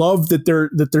 And I love that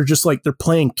they're just like they're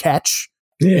playing catch.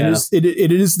 Yeah.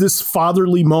 It is this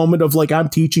fatherly moment of like, I'm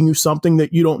teaching you something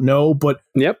that you don't know, but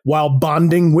while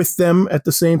bonding with them at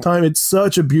the same time. It's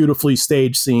such a beautifully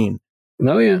staged scene.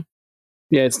 Oh yeah.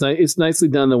 Yeah. It's nicely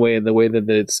done the way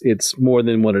that it's more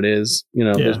than what it is.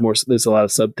 There's a lot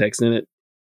of subtext in it.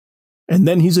 And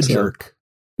then he's a jerk.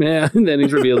 Yeah. And then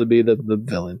he's revealed to be the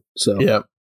villain. So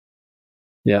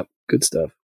yeah. Good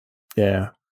stuff. Yeah.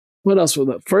 What else was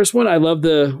the first one? I love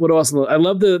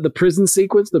the prison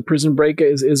sequence. The prison break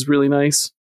is really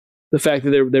nice. The fact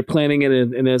that they're planning it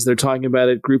and as they're talking about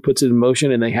it, Groot puts it in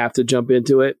motion and they have to jump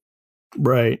into it.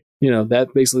 Right. That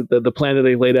basically the plan that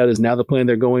they laid out is now the plan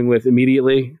they're going with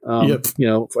immediately.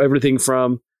 For everything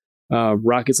from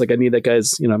Rocket's like, I need that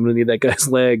guy's, I'm going to need that guy's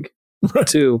leg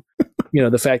to,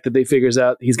 the fact that they figures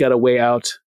out he's got a way out,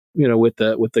 with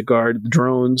the guard, the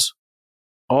drones,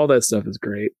 all that stuff is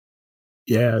great.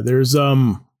 Yeah, there's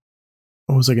what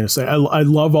was I going to say? I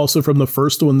love also from the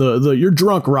first one the you're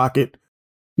drunk, Rocket,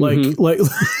 like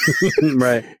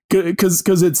right,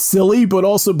 because it's silly,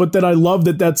 but then I love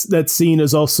that scene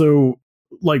is also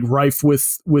like rife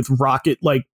with Rocket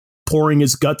like pouring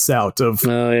his guts out of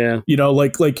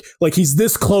like he's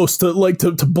this close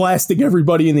to blasting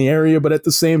everybody in the area, but at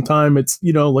the same time it's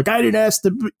like I didn't ask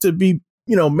to be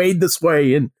made this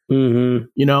way, and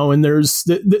and there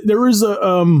is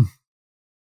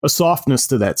a softness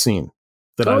to that scene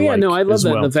that I like. I love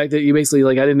that. Well. The fact that you basically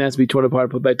like, I didn't ask to be torn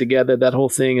apart, put back together. That whole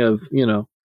thing of,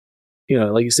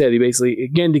 like you said, you basically,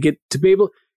 again, to be able,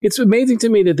 it's amazing to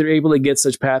me that they're able to get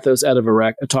such pathos out of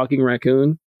a talking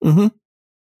raccoon,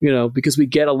 because we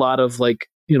get a lot of like,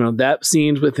 that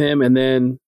scenes with him. And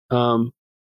then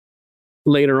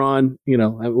later on,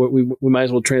 we might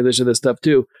as well transition this stuff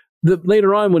too.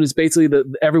 Later on when it's basically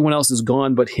everyone else is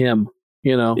gone, but him,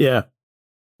 Yeah.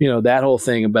 That whole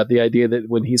thing about the idea that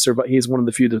when he's one of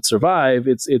the few that survive.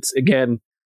 It's again,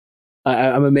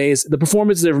 I'm amazed. The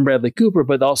performances are from Bradley Cooper,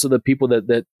 but also the people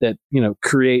that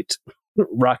create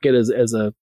Rocket as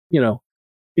a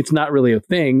it's not really a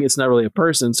thing. It's not really a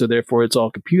person. So therefore, it's all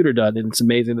computer done, and it's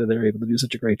amazing that they're able to do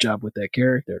such a great job with that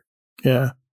character.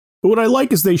 Yeah, but what I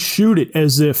like is they shoot it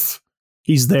as if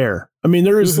he's there. I mean,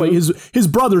 there is like his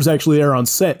brother's actually there on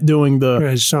set doing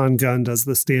Sean Gunn does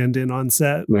the stand-in on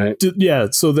set, right? Yeah,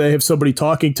 so they have somebody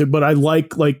talking to. But I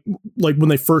like when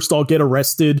they first all get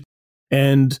arrested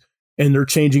and they're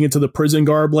changing into the prison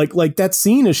garb. Like that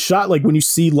scene is shot like when you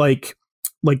see like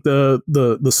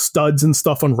the studs and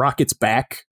stuff on Rocket's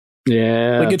back.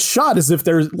 Yeah, like it's shot as if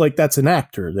there's like that's an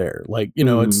actor there. Like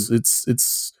it's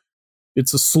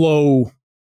a slow.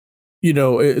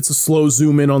 It's a slow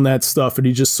zoom in on that stuff, and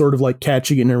he just sort of like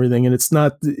catching it and everything. And it's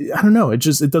not, I don't know. It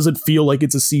doesn't feel like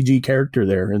it's a CG character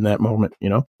there in that moment,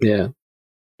 Yeah.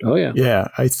 Oh yeah. Yeah.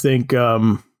 I think, I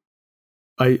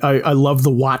love the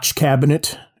watch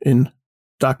cabinet in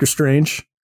Doctor Strange.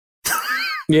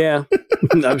 Yeah.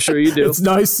 I'm sure you do. It's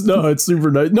nice. No, it's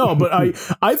super nice. No, but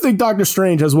I think Doctor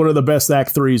Strange has one of the best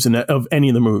Act 3s of any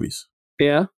of the movies.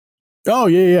 Yeah. Oh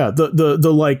yeah.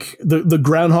 The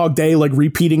Groundhog Day, like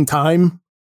repeating time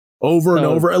over and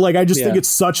over. Like I just think it's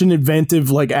such an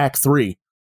inventive like Act 3.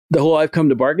 The whole "I've come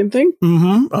to bargain" thing.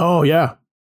 Mm-hmm. Oh yeah.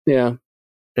 Yeah.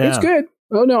 It's good.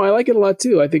 Oh no, I like it a lot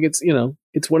too. I think it's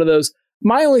it's one of those.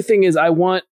 My only thing is I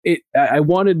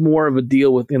wanted more of a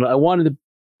deal with I wanted to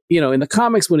in the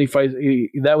comics when he fights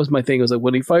that was my thing. It was like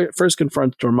when he first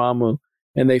confronts Dormammu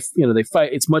and they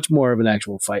fight. It's much more of an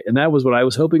actual fight, and that was what I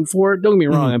was hoping for. Don't get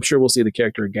me wrong. I'm sure we'll see the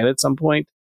character again at some point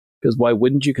because why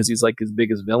wouldn't you? Because he's like his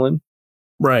biggest villain,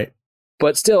 right?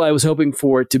 But still, I was hoping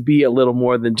for it to be a little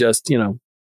more than just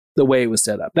the way it was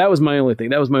set up. That was my only thing.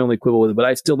 That was my only quibble with it. But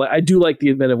I do like the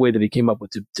inventive way that he came up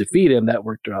with to defeat him. That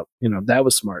worked out. That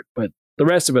was smart. But the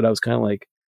rest of it, I was kind of like,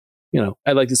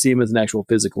 I'd like to see him as an actual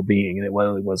physical being, and it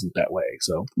really wasn't that way.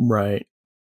 So right.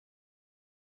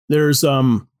 There's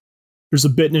a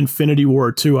bit in Infinity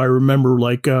War too. I remember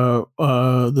like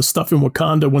the stuff in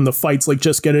Wakanda when the fight's like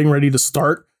just getting ready to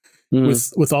start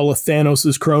with all of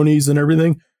Thanos' cronies and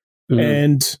everything,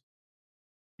 and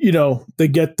they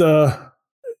get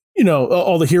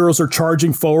all the heroes are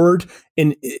charging forward.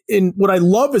 And what I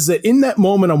love is that in that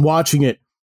moment I'm watching it,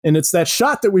 and it's that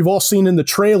shot that we've all seen in the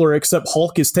trailer, except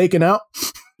Hulk is taken out.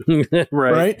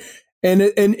 Right. And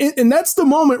that's the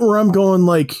moment where I'm going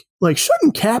like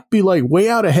shouldn't Cap be like way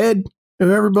out ahead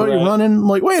of everybody running? I'm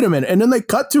like, wait a minute. And then they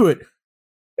cut to it.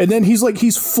 And then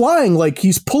he's flying, like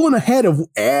he's pulling ahead of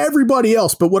everybody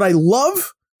else. But what I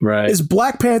love is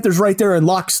Black Panther's right there in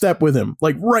lockstep with him,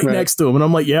 like right next to him. And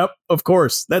I'm like, yep, of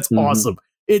course. That's awesome.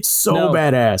 It's so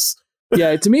badass.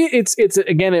 Yeah, to me, it's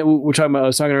again, we're talking about. I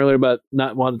was talking earlier about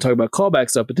not wanting to talk about callback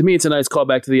stuff, but to me, it's a nice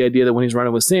callback to the idea that when he's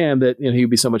running with Sam, that he'd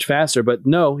be so much faster. But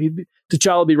no,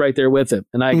 T'Challa would be right there with him,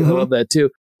 and I love that too.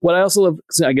 What I also love,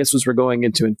 I guess, was we're going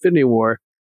into Infinity War.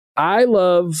 I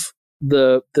love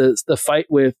the fight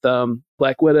with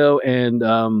Black Widow and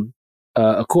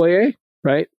Okoye,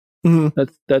 right? Mm-hmm.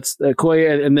 That's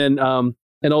Okoye, and then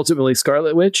and ultimately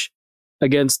Scarlet Witch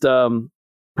against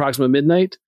Proxima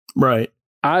Midnight, right?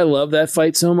 I love that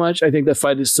fight so much. I think that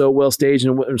fight is so well staged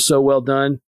and so well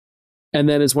done. And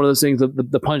then it's one of those things,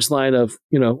 the punchline of,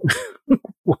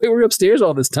 why were upstairs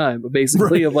all this time? But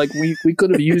basically of like, we could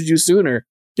have used you sooner.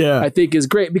 Yeah. I think is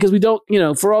great because we don't,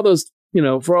 for all those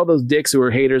dicks who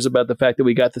are haters about the fact that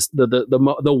we got this,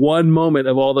 the one moment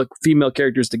of all the female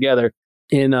characters together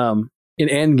in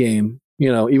Endgame,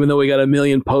 even though we got a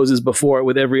million poses before it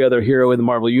with every other hero in the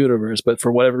Marvel universe. But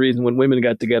for whatever reason, when women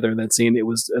got together in that scene, it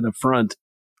was an affront.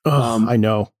 I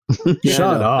know. Shut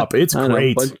up. It's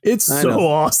great. It's so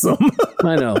awesome.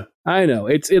 I know.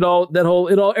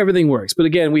 Everything works. But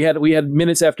again, we had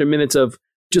minutes after minutes of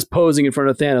just posing in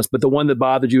front of Thanos. But the one that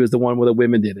bothered you is the one where the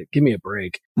women did it. Give me a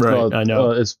break. Right. I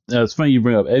know. It's funny you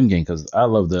bring up Endgame because I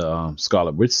love the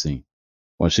Scarlet Witch scene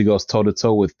when she goes toe to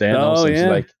toe with Thanos. And she's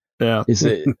like, he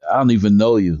said, I don't even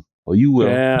know you. Well, you will.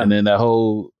 Yeah. And then that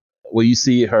whole where you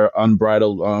see her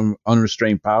unbridled,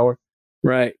 unrestrained power.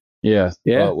 Right. Yeah.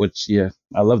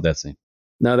 I love that scene.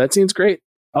 No, that scene's great.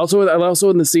 Also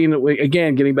in the scene,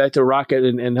 again, getting back to Rocket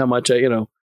and how much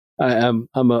I'm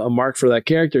a mark for that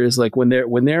character is like when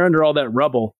they're under all that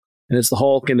rubble and it's the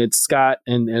Hulk and it's Scott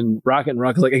and Rocket and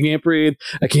Rocket's like, I can't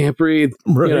breathe.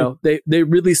 Right. They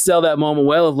really sell that moment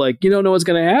well of like, you don't know what's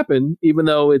going to happen, even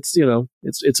though it's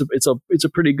a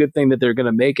pretty good thing that they're going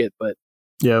to make it. But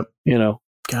yeah,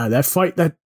 God, that fight,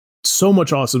 that so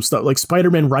much awesome stuff. Like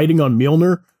Spider-Man riding on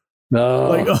Mjolnir.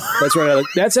 No, that's right.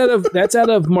 That's out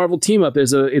of Marvel Team Up.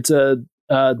 It's a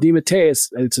DeMatteis.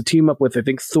 It's a team up with I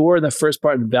think Thor in the first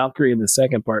part and Valkyrie in the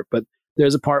second part. But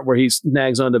there's a part where he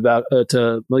snags onto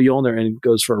to Mjolnir and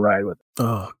goes for a ride with it.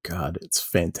 Oh God, it's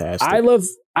fantastic. I love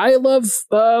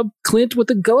Clint with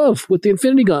the glove with the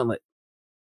Infinity Gauntlet.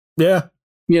 Yeah.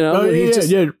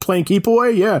 Playing keep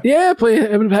away. Yeah.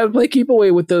 Play keep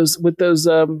away with those what is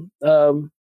it,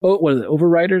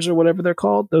 overriders or whatever they're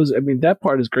called. Those, I mean, that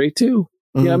part is great too.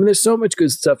 Mm-hmm. Yeah, I mean, there's so much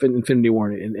good stuff in Infinity War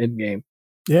and Endgame.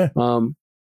 Yeah.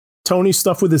 Tony's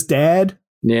stuff with his dad.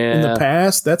 Yeah. In the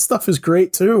past, that stuff is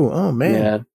great too. Oh man.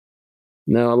 Yeah.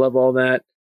 No, I love all that.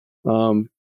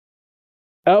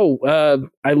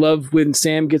 I love when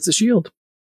Sam gets the shield.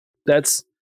 That's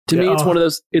to me, it's one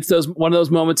of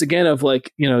those moments again of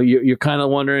like, you're kind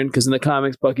of wondering because in the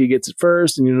comics, Bucky gets it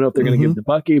first, and you don't know if they're going to give it to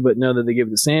Bucky, but know that they give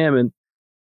it to Sam, and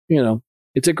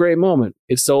it's a great moment.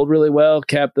 It's sold really well.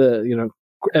 Cap,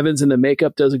 Evans in the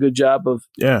makeup does a good job of.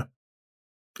 Yeah.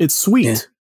 It's sweet.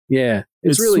 Yeah.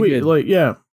 It's really sweet. good. Like,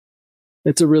 yeah.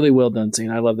 It's a really well done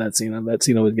scene. I love that scene. That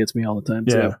scene always gets me all the time.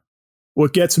 Yeah. Too.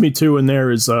 what gets me too in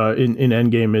there is in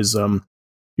Endgame is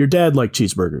your dad liked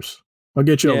cheeseburgers. I'll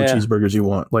get you all the cheeseburgers you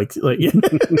want. Like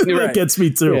that gets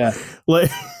me too. Yeah. Like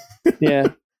yeah.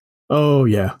 Oh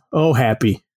yeah. Oh,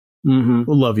 Happy. Mm-hmm.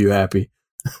 We'll love you, Happy.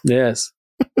 Yes.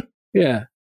 Yeah.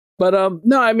 But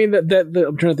no, I mean that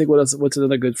I'm trying to think what's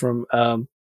another good from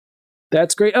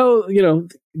that's great. Oh,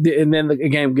 and then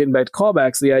again, getting back to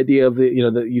callbacks, the idea of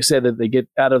you said that they get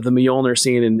out of the Mjolnir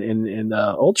scene in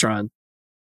Ultron.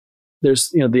 There's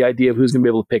the idea of who's going to be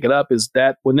able to pick it up is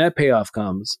that when that payoff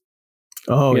comes.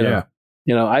 Oh yeah.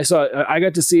 I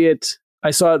got to see it. I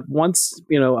saw it once.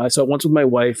 I saw it once with my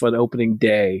wife on opening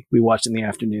day. We watched it in the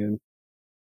afternoon,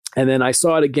 and then I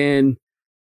saw it again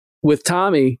with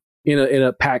Tommy in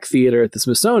a packed theater at the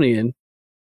Smithsonian.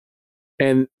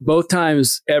 And both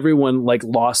times, everyone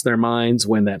lost their minds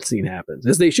when that scene happens,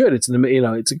 as they should. It's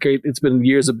it's a great. It's been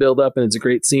years of build up, and it's a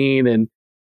great scene. And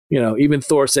even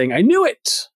Thor saying, "I knew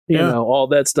it." All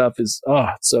that stuff is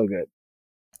it's so good.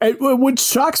 And what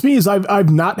shocks me is I've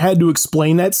not had to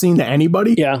explain that scene to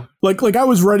anybody. Yeah, like I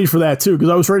was ready for that too, because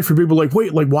I was ready for people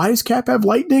wait, why does Cap have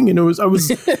lightning? And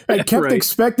I kept right.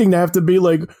 expecting to have to be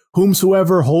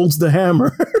whomsoever holds the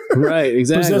hammer, right?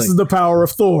 Exactly, possesses the power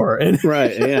of Thor, and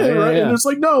right, yeah, right? Yeah. And it's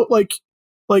no,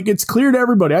 it's clear to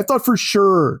everybody. I thought for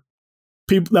sure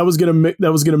people that was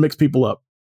gonna mix people up.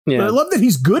 Yeah. But I love that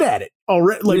he's good at it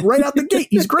already. Right out the gate,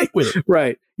 he's great with it.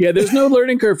 Right. Yeah. There's no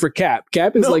learning curve for Cap.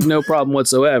 Cap is no problem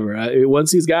whatsoever.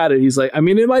 Once he's got it, he's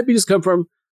it might be just come from,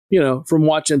 from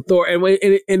watching Thor.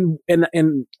 And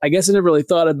I guess I never really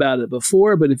thought about it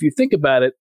before, but if you think about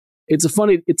it, it's a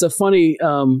funny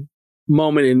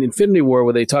moment in Infinity War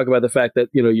where they talk about the fact that,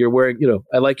 you're wearing,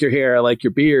 I like your hair, I like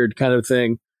your beard kind of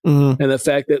thing. Mm-hmm. And the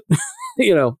fact that,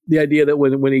 the idea that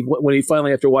when he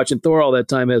finally, after watching Thor all that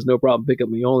time, has no problem picking up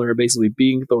Mjolnir or basically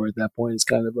being Thor at that point is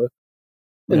kind of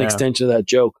an extension of that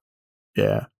joke.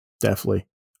 Yeah, definitely.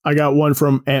 I got one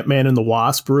from Ant-Man and the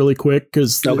Wasp really quick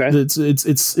because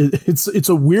it's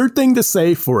a weird thing to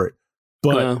say for it,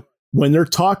 but when they're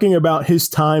talking about his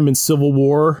time in Civil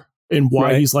War and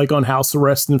why he's on house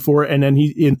arrest and for it, and then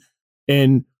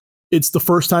and it's the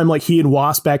first time he and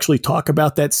Wasp actually talk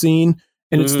about that scene.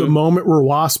 And it's the moment where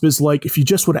Wasp is if you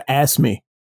just would have asked me,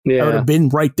 I would have been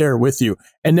right there with you.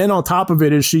 And then on top of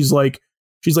it is she's like,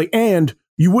 and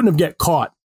you wouldn't have get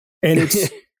caught. And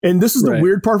it's, and this is the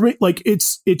weird part for me.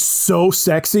 It's so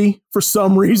sexy for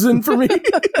some reason for me.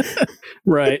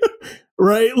 Right.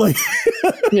 Right.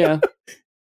 Yeah.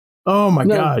 Oh my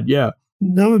God. Yeah.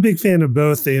 No, I'm a big fan of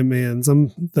both Ant-Mans.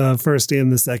 I'm the first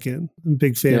and the second. I'm a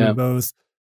big fan of both.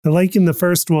 I like in the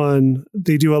first one,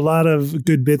 they do a lot of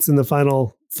good bits in the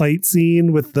final fight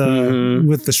scene with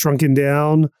the shrunken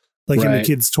down, in the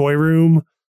kids' toy room.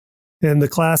 And the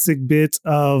classic bit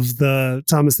of the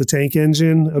Thomas the Tank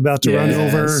Engine about to run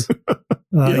over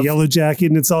Yellow Jacket.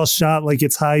 And it's all shot like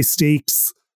it's high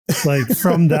stakes,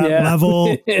 from that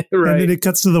level. And then it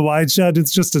cuts to the wide shot.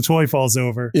 It's just a toy falls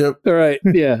over. Yep. All right.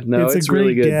 Yeah. No, it's a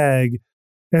really great gag.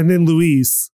 And then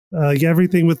Luis,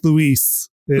 everything with Luis.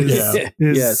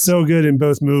 Is so good in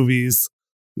both movies.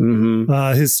 Mm-hmm.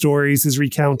 His stories, his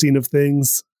recounting of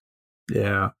things.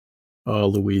 Yeah. Oh,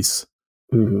 Luis.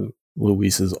 Mm-hmm.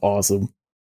 Luis is awesome.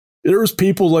 There was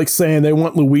people saying they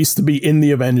want Luis to be in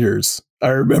the Avengers. I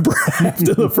remember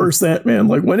after the first Ant-Man,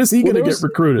 when is he going to get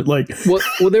recruited? Well,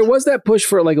 there was that push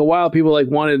for a while. People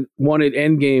wanted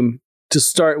Endgame to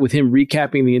start with him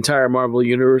recapping the entire Marvel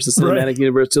universe, the cinematic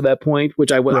universe to that point,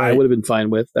 which I would have been fine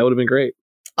with. That would have been great.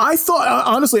 I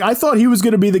thought he was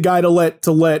going to be the guy to let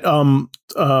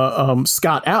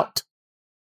Scott out.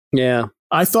 Yeah.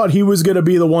 I thought he was going to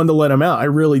be the one to let him out. I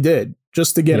really did,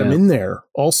 just to get him in there.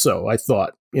 Also, I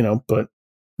thought, but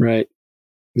right.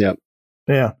 Yeah.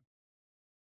 Yeah.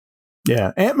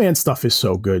 Yeah. Ant-Man stuff is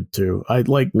so good too. I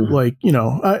like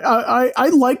I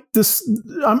like this.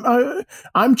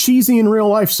 I'm cheesy in real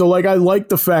life. So I like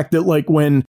the fact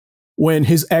that when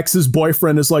his ex's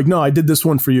boyfriend is no, I did this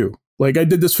one for you. I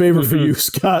did this favor for you,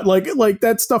 Scott. Like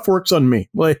that stuff works on me.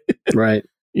 Right.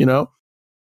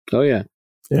 Oh yeah.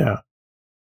 Yeah.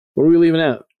 What are we leaving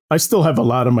out? I still have a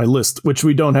lot on my list, which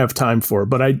we don't have time for.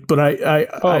 But I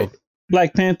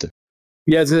Black Panther.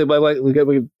 Yeah, we got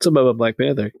something about Black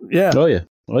Panther. Yeah. Oh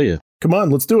yeah. Come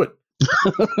on, let's do it.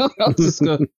 I was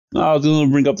going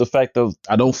to bring up the fact of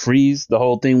I don't freeze the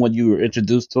whole thing when you were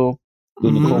introduced to him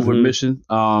in the covert mission.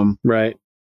 Right.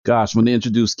 Gosh, when they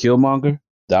introduced Killmonger.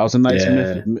 That was a nice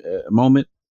moment.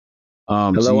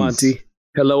 Hello, Auntie.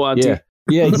 Hello, Auntie.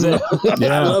 Yeah, exactly.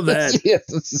 I love that. Yes,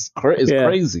 it's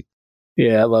crazy.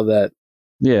 Yeah, I love that.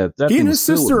 Yeah, he and his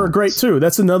sister are great too.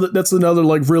 That's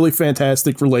another really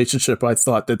fantastic relationship. I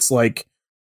thought that's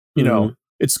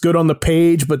it's good on the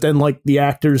page, but then like the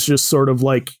actors just sort of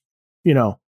like,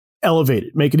 elevate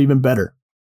it, make it even better.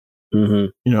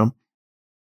 Mm-hmm.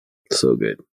 So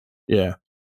good. Yeah.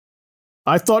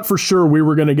 I thought for sure we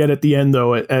were going to get at the end,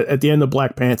 though, at the end of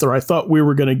Black Panther, I thought we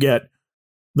were going to get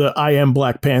the I Am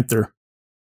Black Panther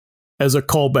as a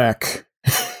callback.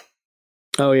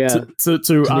 Oh, yeah.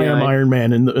 to I Am Iron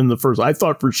Man in the first. I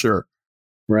thought for sure.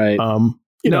 Right.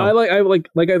 I like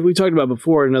we talked about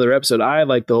before in another episode. I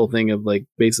like the whole thing of like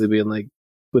basically being like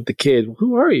with the kid,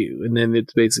 who are you? And then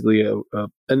it's basically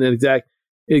an exact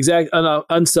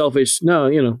unselfish.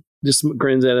 No, just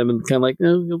grins at him and kind of like,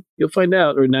 no, you'll find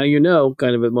out, or now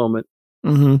kind of a moment.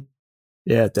 Mm-hmm.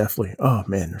 Yeah, definitely. Oh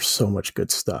man, there's so much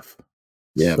good stuff.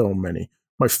 Yeah, so many.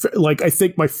 I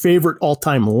think my favorite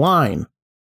all-time line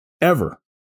ever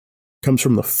comes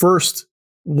from the first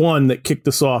one that kicked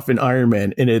us off in Iron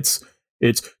Man, and it's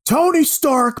Tony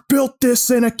Stark built this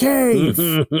in a cave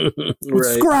with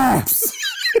scraps.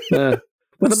 With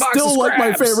a box still of like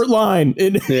my favorite line.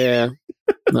 Yeah,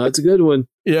 no, it's a good one.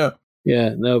 Yeah.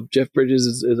 Yeah, no, Jeff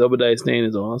Bridges as Obadiah Stane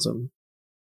is awesome.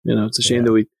 It's a shame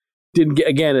that we didn't get,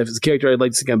 again, if it's a character I'd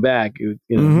like to see come back, he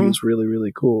was really,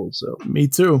 really cool. So me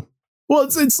too. Well,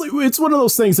 it's one of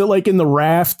those things that like in the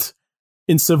raft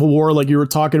in Civil War, like you were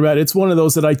talking about, it's one of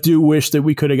those that I do wish that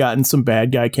we could have gotten some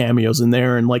bad guy cameos in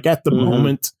there. And like at the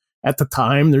moment, at the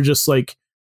time, they're just like,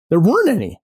 there weren't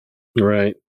any.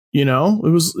 Right. It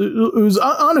was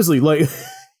honestly like,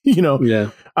 yeah.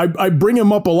 I bring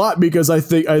him up a lot because I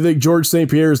think George St.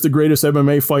 Pierre is the greatest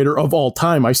MMA fighter of all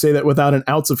time. I say that without an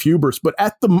ounce of hubris, but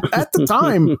at the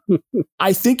time,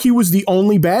 I think he was the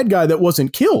only bad guy that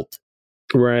wasn't killed,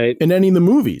 right, in any of the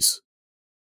movies.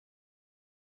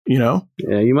 Yeah,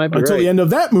 you might be until the end of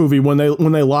that movie when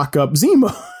they lock up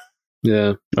Zemo.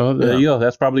 Yeah. Oh, there you go.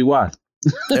 That's probably why.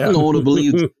 No one would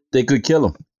believe they could kill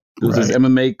him. It was his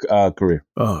MMA career.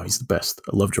 Oh, he's the best.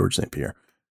 I love George St. Pierre.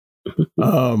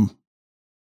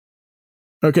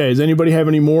 Okay, does anybody have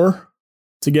any more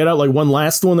to get out? Like one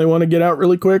last one they want to get out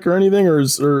really quick or anything? Or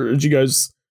did you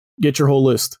guys get your whole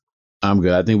list? I'm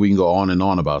good. I think we can go on and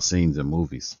on about scenes and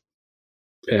movies.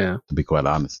 Yeah. To be quite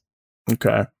honest.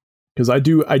 Okay. Because I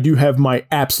do have my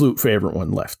absolute favorite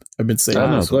one left. I've been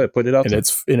saying this. Go ahead, put it out. And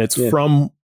it's from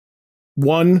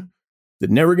one that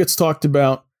never gets talked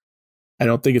about. I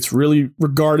don't think it's really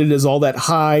regarded as all that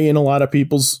high in a lot of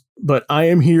people's, but I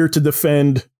am here to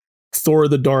defend Thor: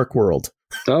 The Dark World.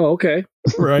 Oh, okay.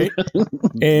 Right.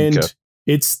 And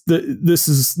it's this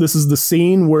is the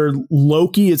scene where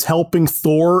Loki is helping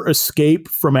Thor escape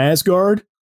from Asgard.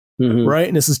 Mm-hmm. Right.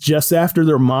 And this is just after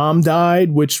their mom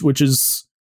died, which is,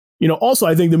 also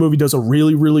I think the movie does a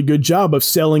really, really good job of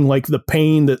selling like the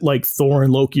pain that like Thor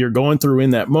and Loki are going through in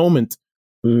that moment.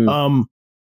 Mm-hmm.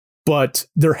 But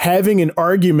they're having an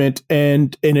argument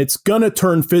and it's gonna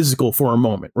turn physical for a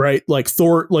moment, right? Like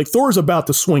Thor's about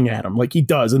to swing at him, like he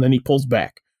does, and then he pulls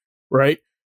back, right?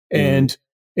 And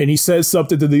he says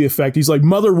something to the effect, he's like,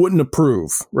 "Mother wouldn't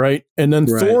approve," right? And then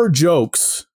Thor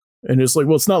jokes, and it's like,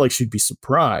 well, it's not like she'd be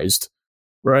surprised,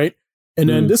 right? And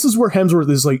then this is where Hemsworth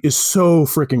is so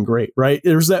freaking great, right?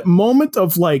 There's that moment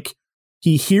of like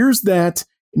he hears that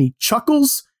and he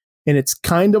chuckles, and it's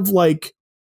kind of like,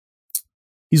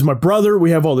 he's my brother.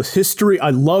 We have all this history. I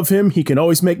love him. He can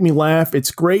always make me laugh.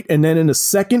 It's great. And then in a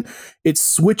second, it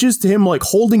switches to him like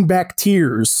holding back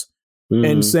tears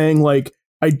and saying like,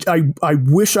 I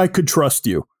wish I could trust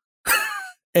you.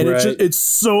 And it's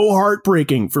so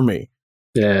heartbreaking for me.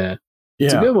 Yeah.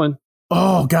 It's a good one.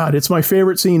 Oh God. It's my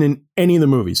favorite scene in any of the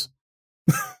movies.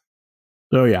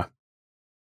 So yeah.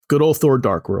 Good old Thor: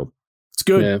 Dark World. It's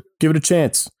good. Yeah. Give it a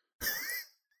chance.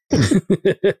 Give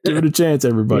it a chance,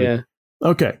 everybody. Yeah.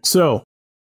 Okay, so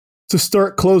to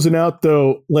start closing out,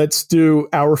 though, let's do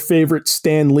our favorite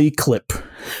Stan Lee clip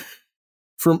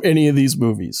from any of these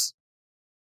movies.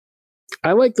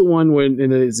 I like the one when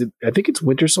I think it's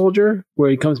Winter Soldier,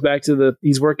 where he comes back to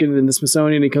he's working in the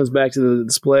Smithsonian, he comes back to the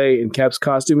display, and Cap's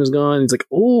costume is gone. He's like,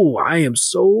 "Oh, I am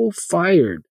so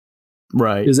fired."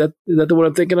 Right? Is that the one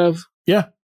I'm thinking of? Yeah,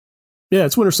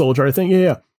 it's Winter Soldier. I think.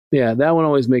 Yeah. That one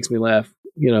always makes me laugh.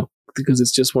 Because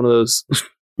it's just one of those.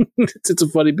 It's a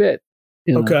funny bit.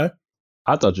 Okay.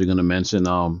 I thought you were going to mention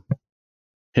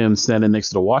him standing next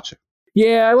to the Watcher.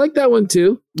 Yeah, I like that one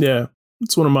too. Yeah,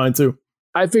 it's one of mine too.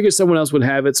 I figured someone else would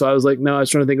have it, so I was like, no, I was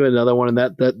trying to think of another one, and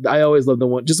that I always love the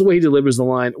one, just the way he delivers the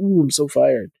line. "Ooh, I'm so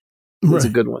fired." It's a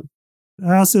good one.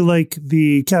 I also like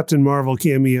the Captain Marvel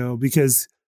cameo because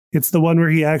it's the one where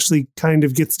he actually kind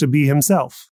of gets to be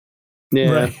himself.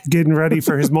 Yeah, right. Getting ready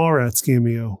for his Mallrats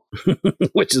cameo,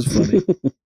 which is funny.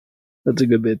 That's a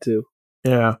good bit too.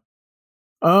 Yeah.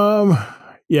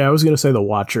 Yeah, I was gonna say the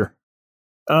Watcher.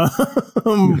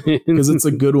 because it's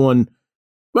a good one.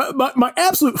 But my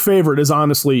absolute favorite is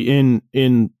honestly in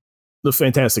the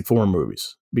Fantastic Four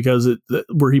movies, because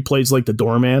where he plays like the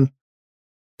doorman.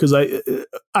 Because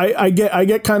I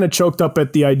get kind of choked up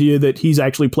at the idea that he's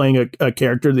actually playing a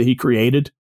character that he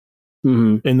created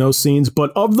in those scenes.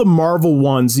 But of the Marvel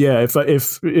ones, yeah,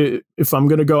 if I'm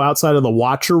gonna go outside of the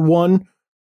Watcher one,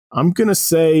 I'm gonna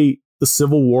say the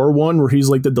Civil War one, where he's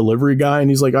like the delivery guy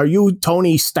and he's like, "Are you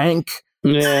Tony Stank?"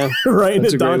 Yeah, right.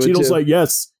 And Don Cheadle's like,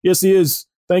 "Yes, he is.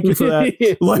 Thank you for that."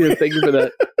 Yeah, thank you for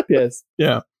that. Yes.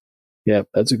 Yeah. Yeah,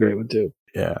 that's a great one too.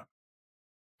 Yeah.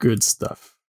 Good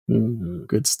stuff. Mm-hmm.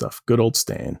 Good stuff. Good old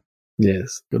Stan.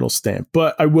 Yes. Good old Stan.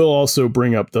 But I will also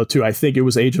bring up, though, too, I think it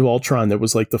was Age of Ultron that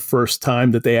was like the first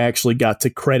time that they actually got to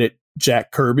credit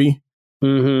Jack Kirby.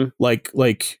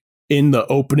 Like in the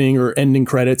opening or ending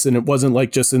credits. And it wasn't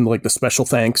like just in like the special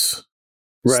thanks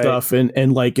stuff.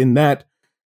 And like in that,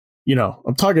 you know,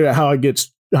 I'm talking about how I get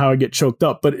choked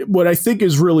up. But what I think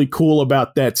is really cool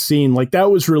about that scene, like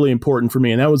that was really important for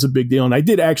me. And that was a big deal. And I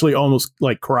did actually almost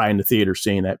like cry in the theater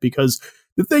seeing that, because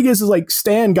the thing is like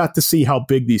Stan got to see how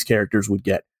big these characters would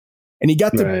get. And he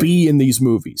got to be in these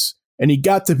movies. And he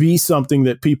got to be something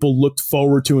that people looked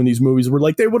forward to in these movies, where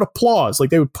like they would applause, like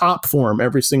they would pop for him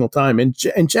every single time. And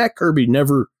Jack Kirby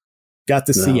never got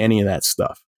to see any of that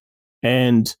stuff.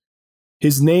 And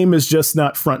his name is just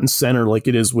not front and center like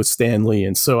it is with Stan Lee.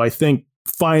 And so I think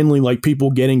finally, like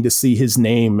people getting to see his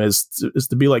name is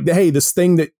to be like, hey, this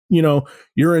thing that, you know,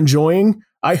 you're enjoying,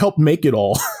 I helped make it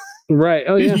all. Right.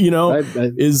 Oh yeah. You know,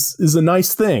 is a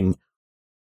nice thing.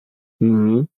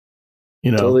 Mm-hmm.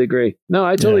 You know, totally agree. No,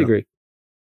 I totally agree.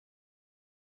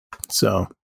 So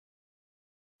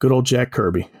good old Jack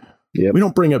Kirby. Yeah. We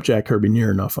don't bring up Jack Kirby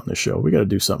near enough on this show. We got to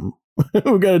do something.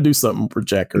 We got to do something for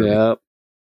Jack Kirby. Yeah.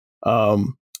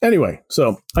 Anyway,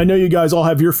 so I know you guys all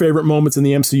have your favorite moments in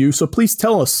the MCU, so please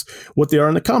tell us what they are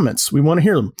in the comments. We want to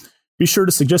hear them. Be sure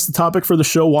to suggest a topic for the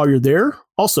show while you're there.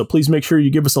 Also, please make sure you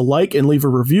give us a like and leave a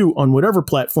review on whatever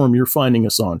platform you're finding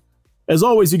us on. As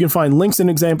always, you can find links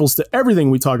and examples to everything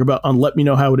we talk about on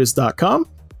letmeknowhowitis.com.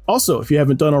 Also, if you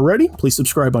haven't done already, please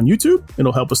subscribe on YouTube.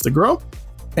 It'll help us to grow.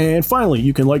 And finally,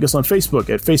 you can like us on Facebook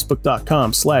at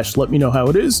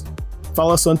facebook.com/letmeknowhowitis.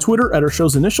 Follow us on Twitter at our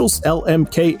show's initials,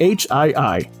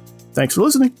 LMKHII. Thanks for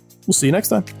listening. We'll see you next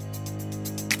time.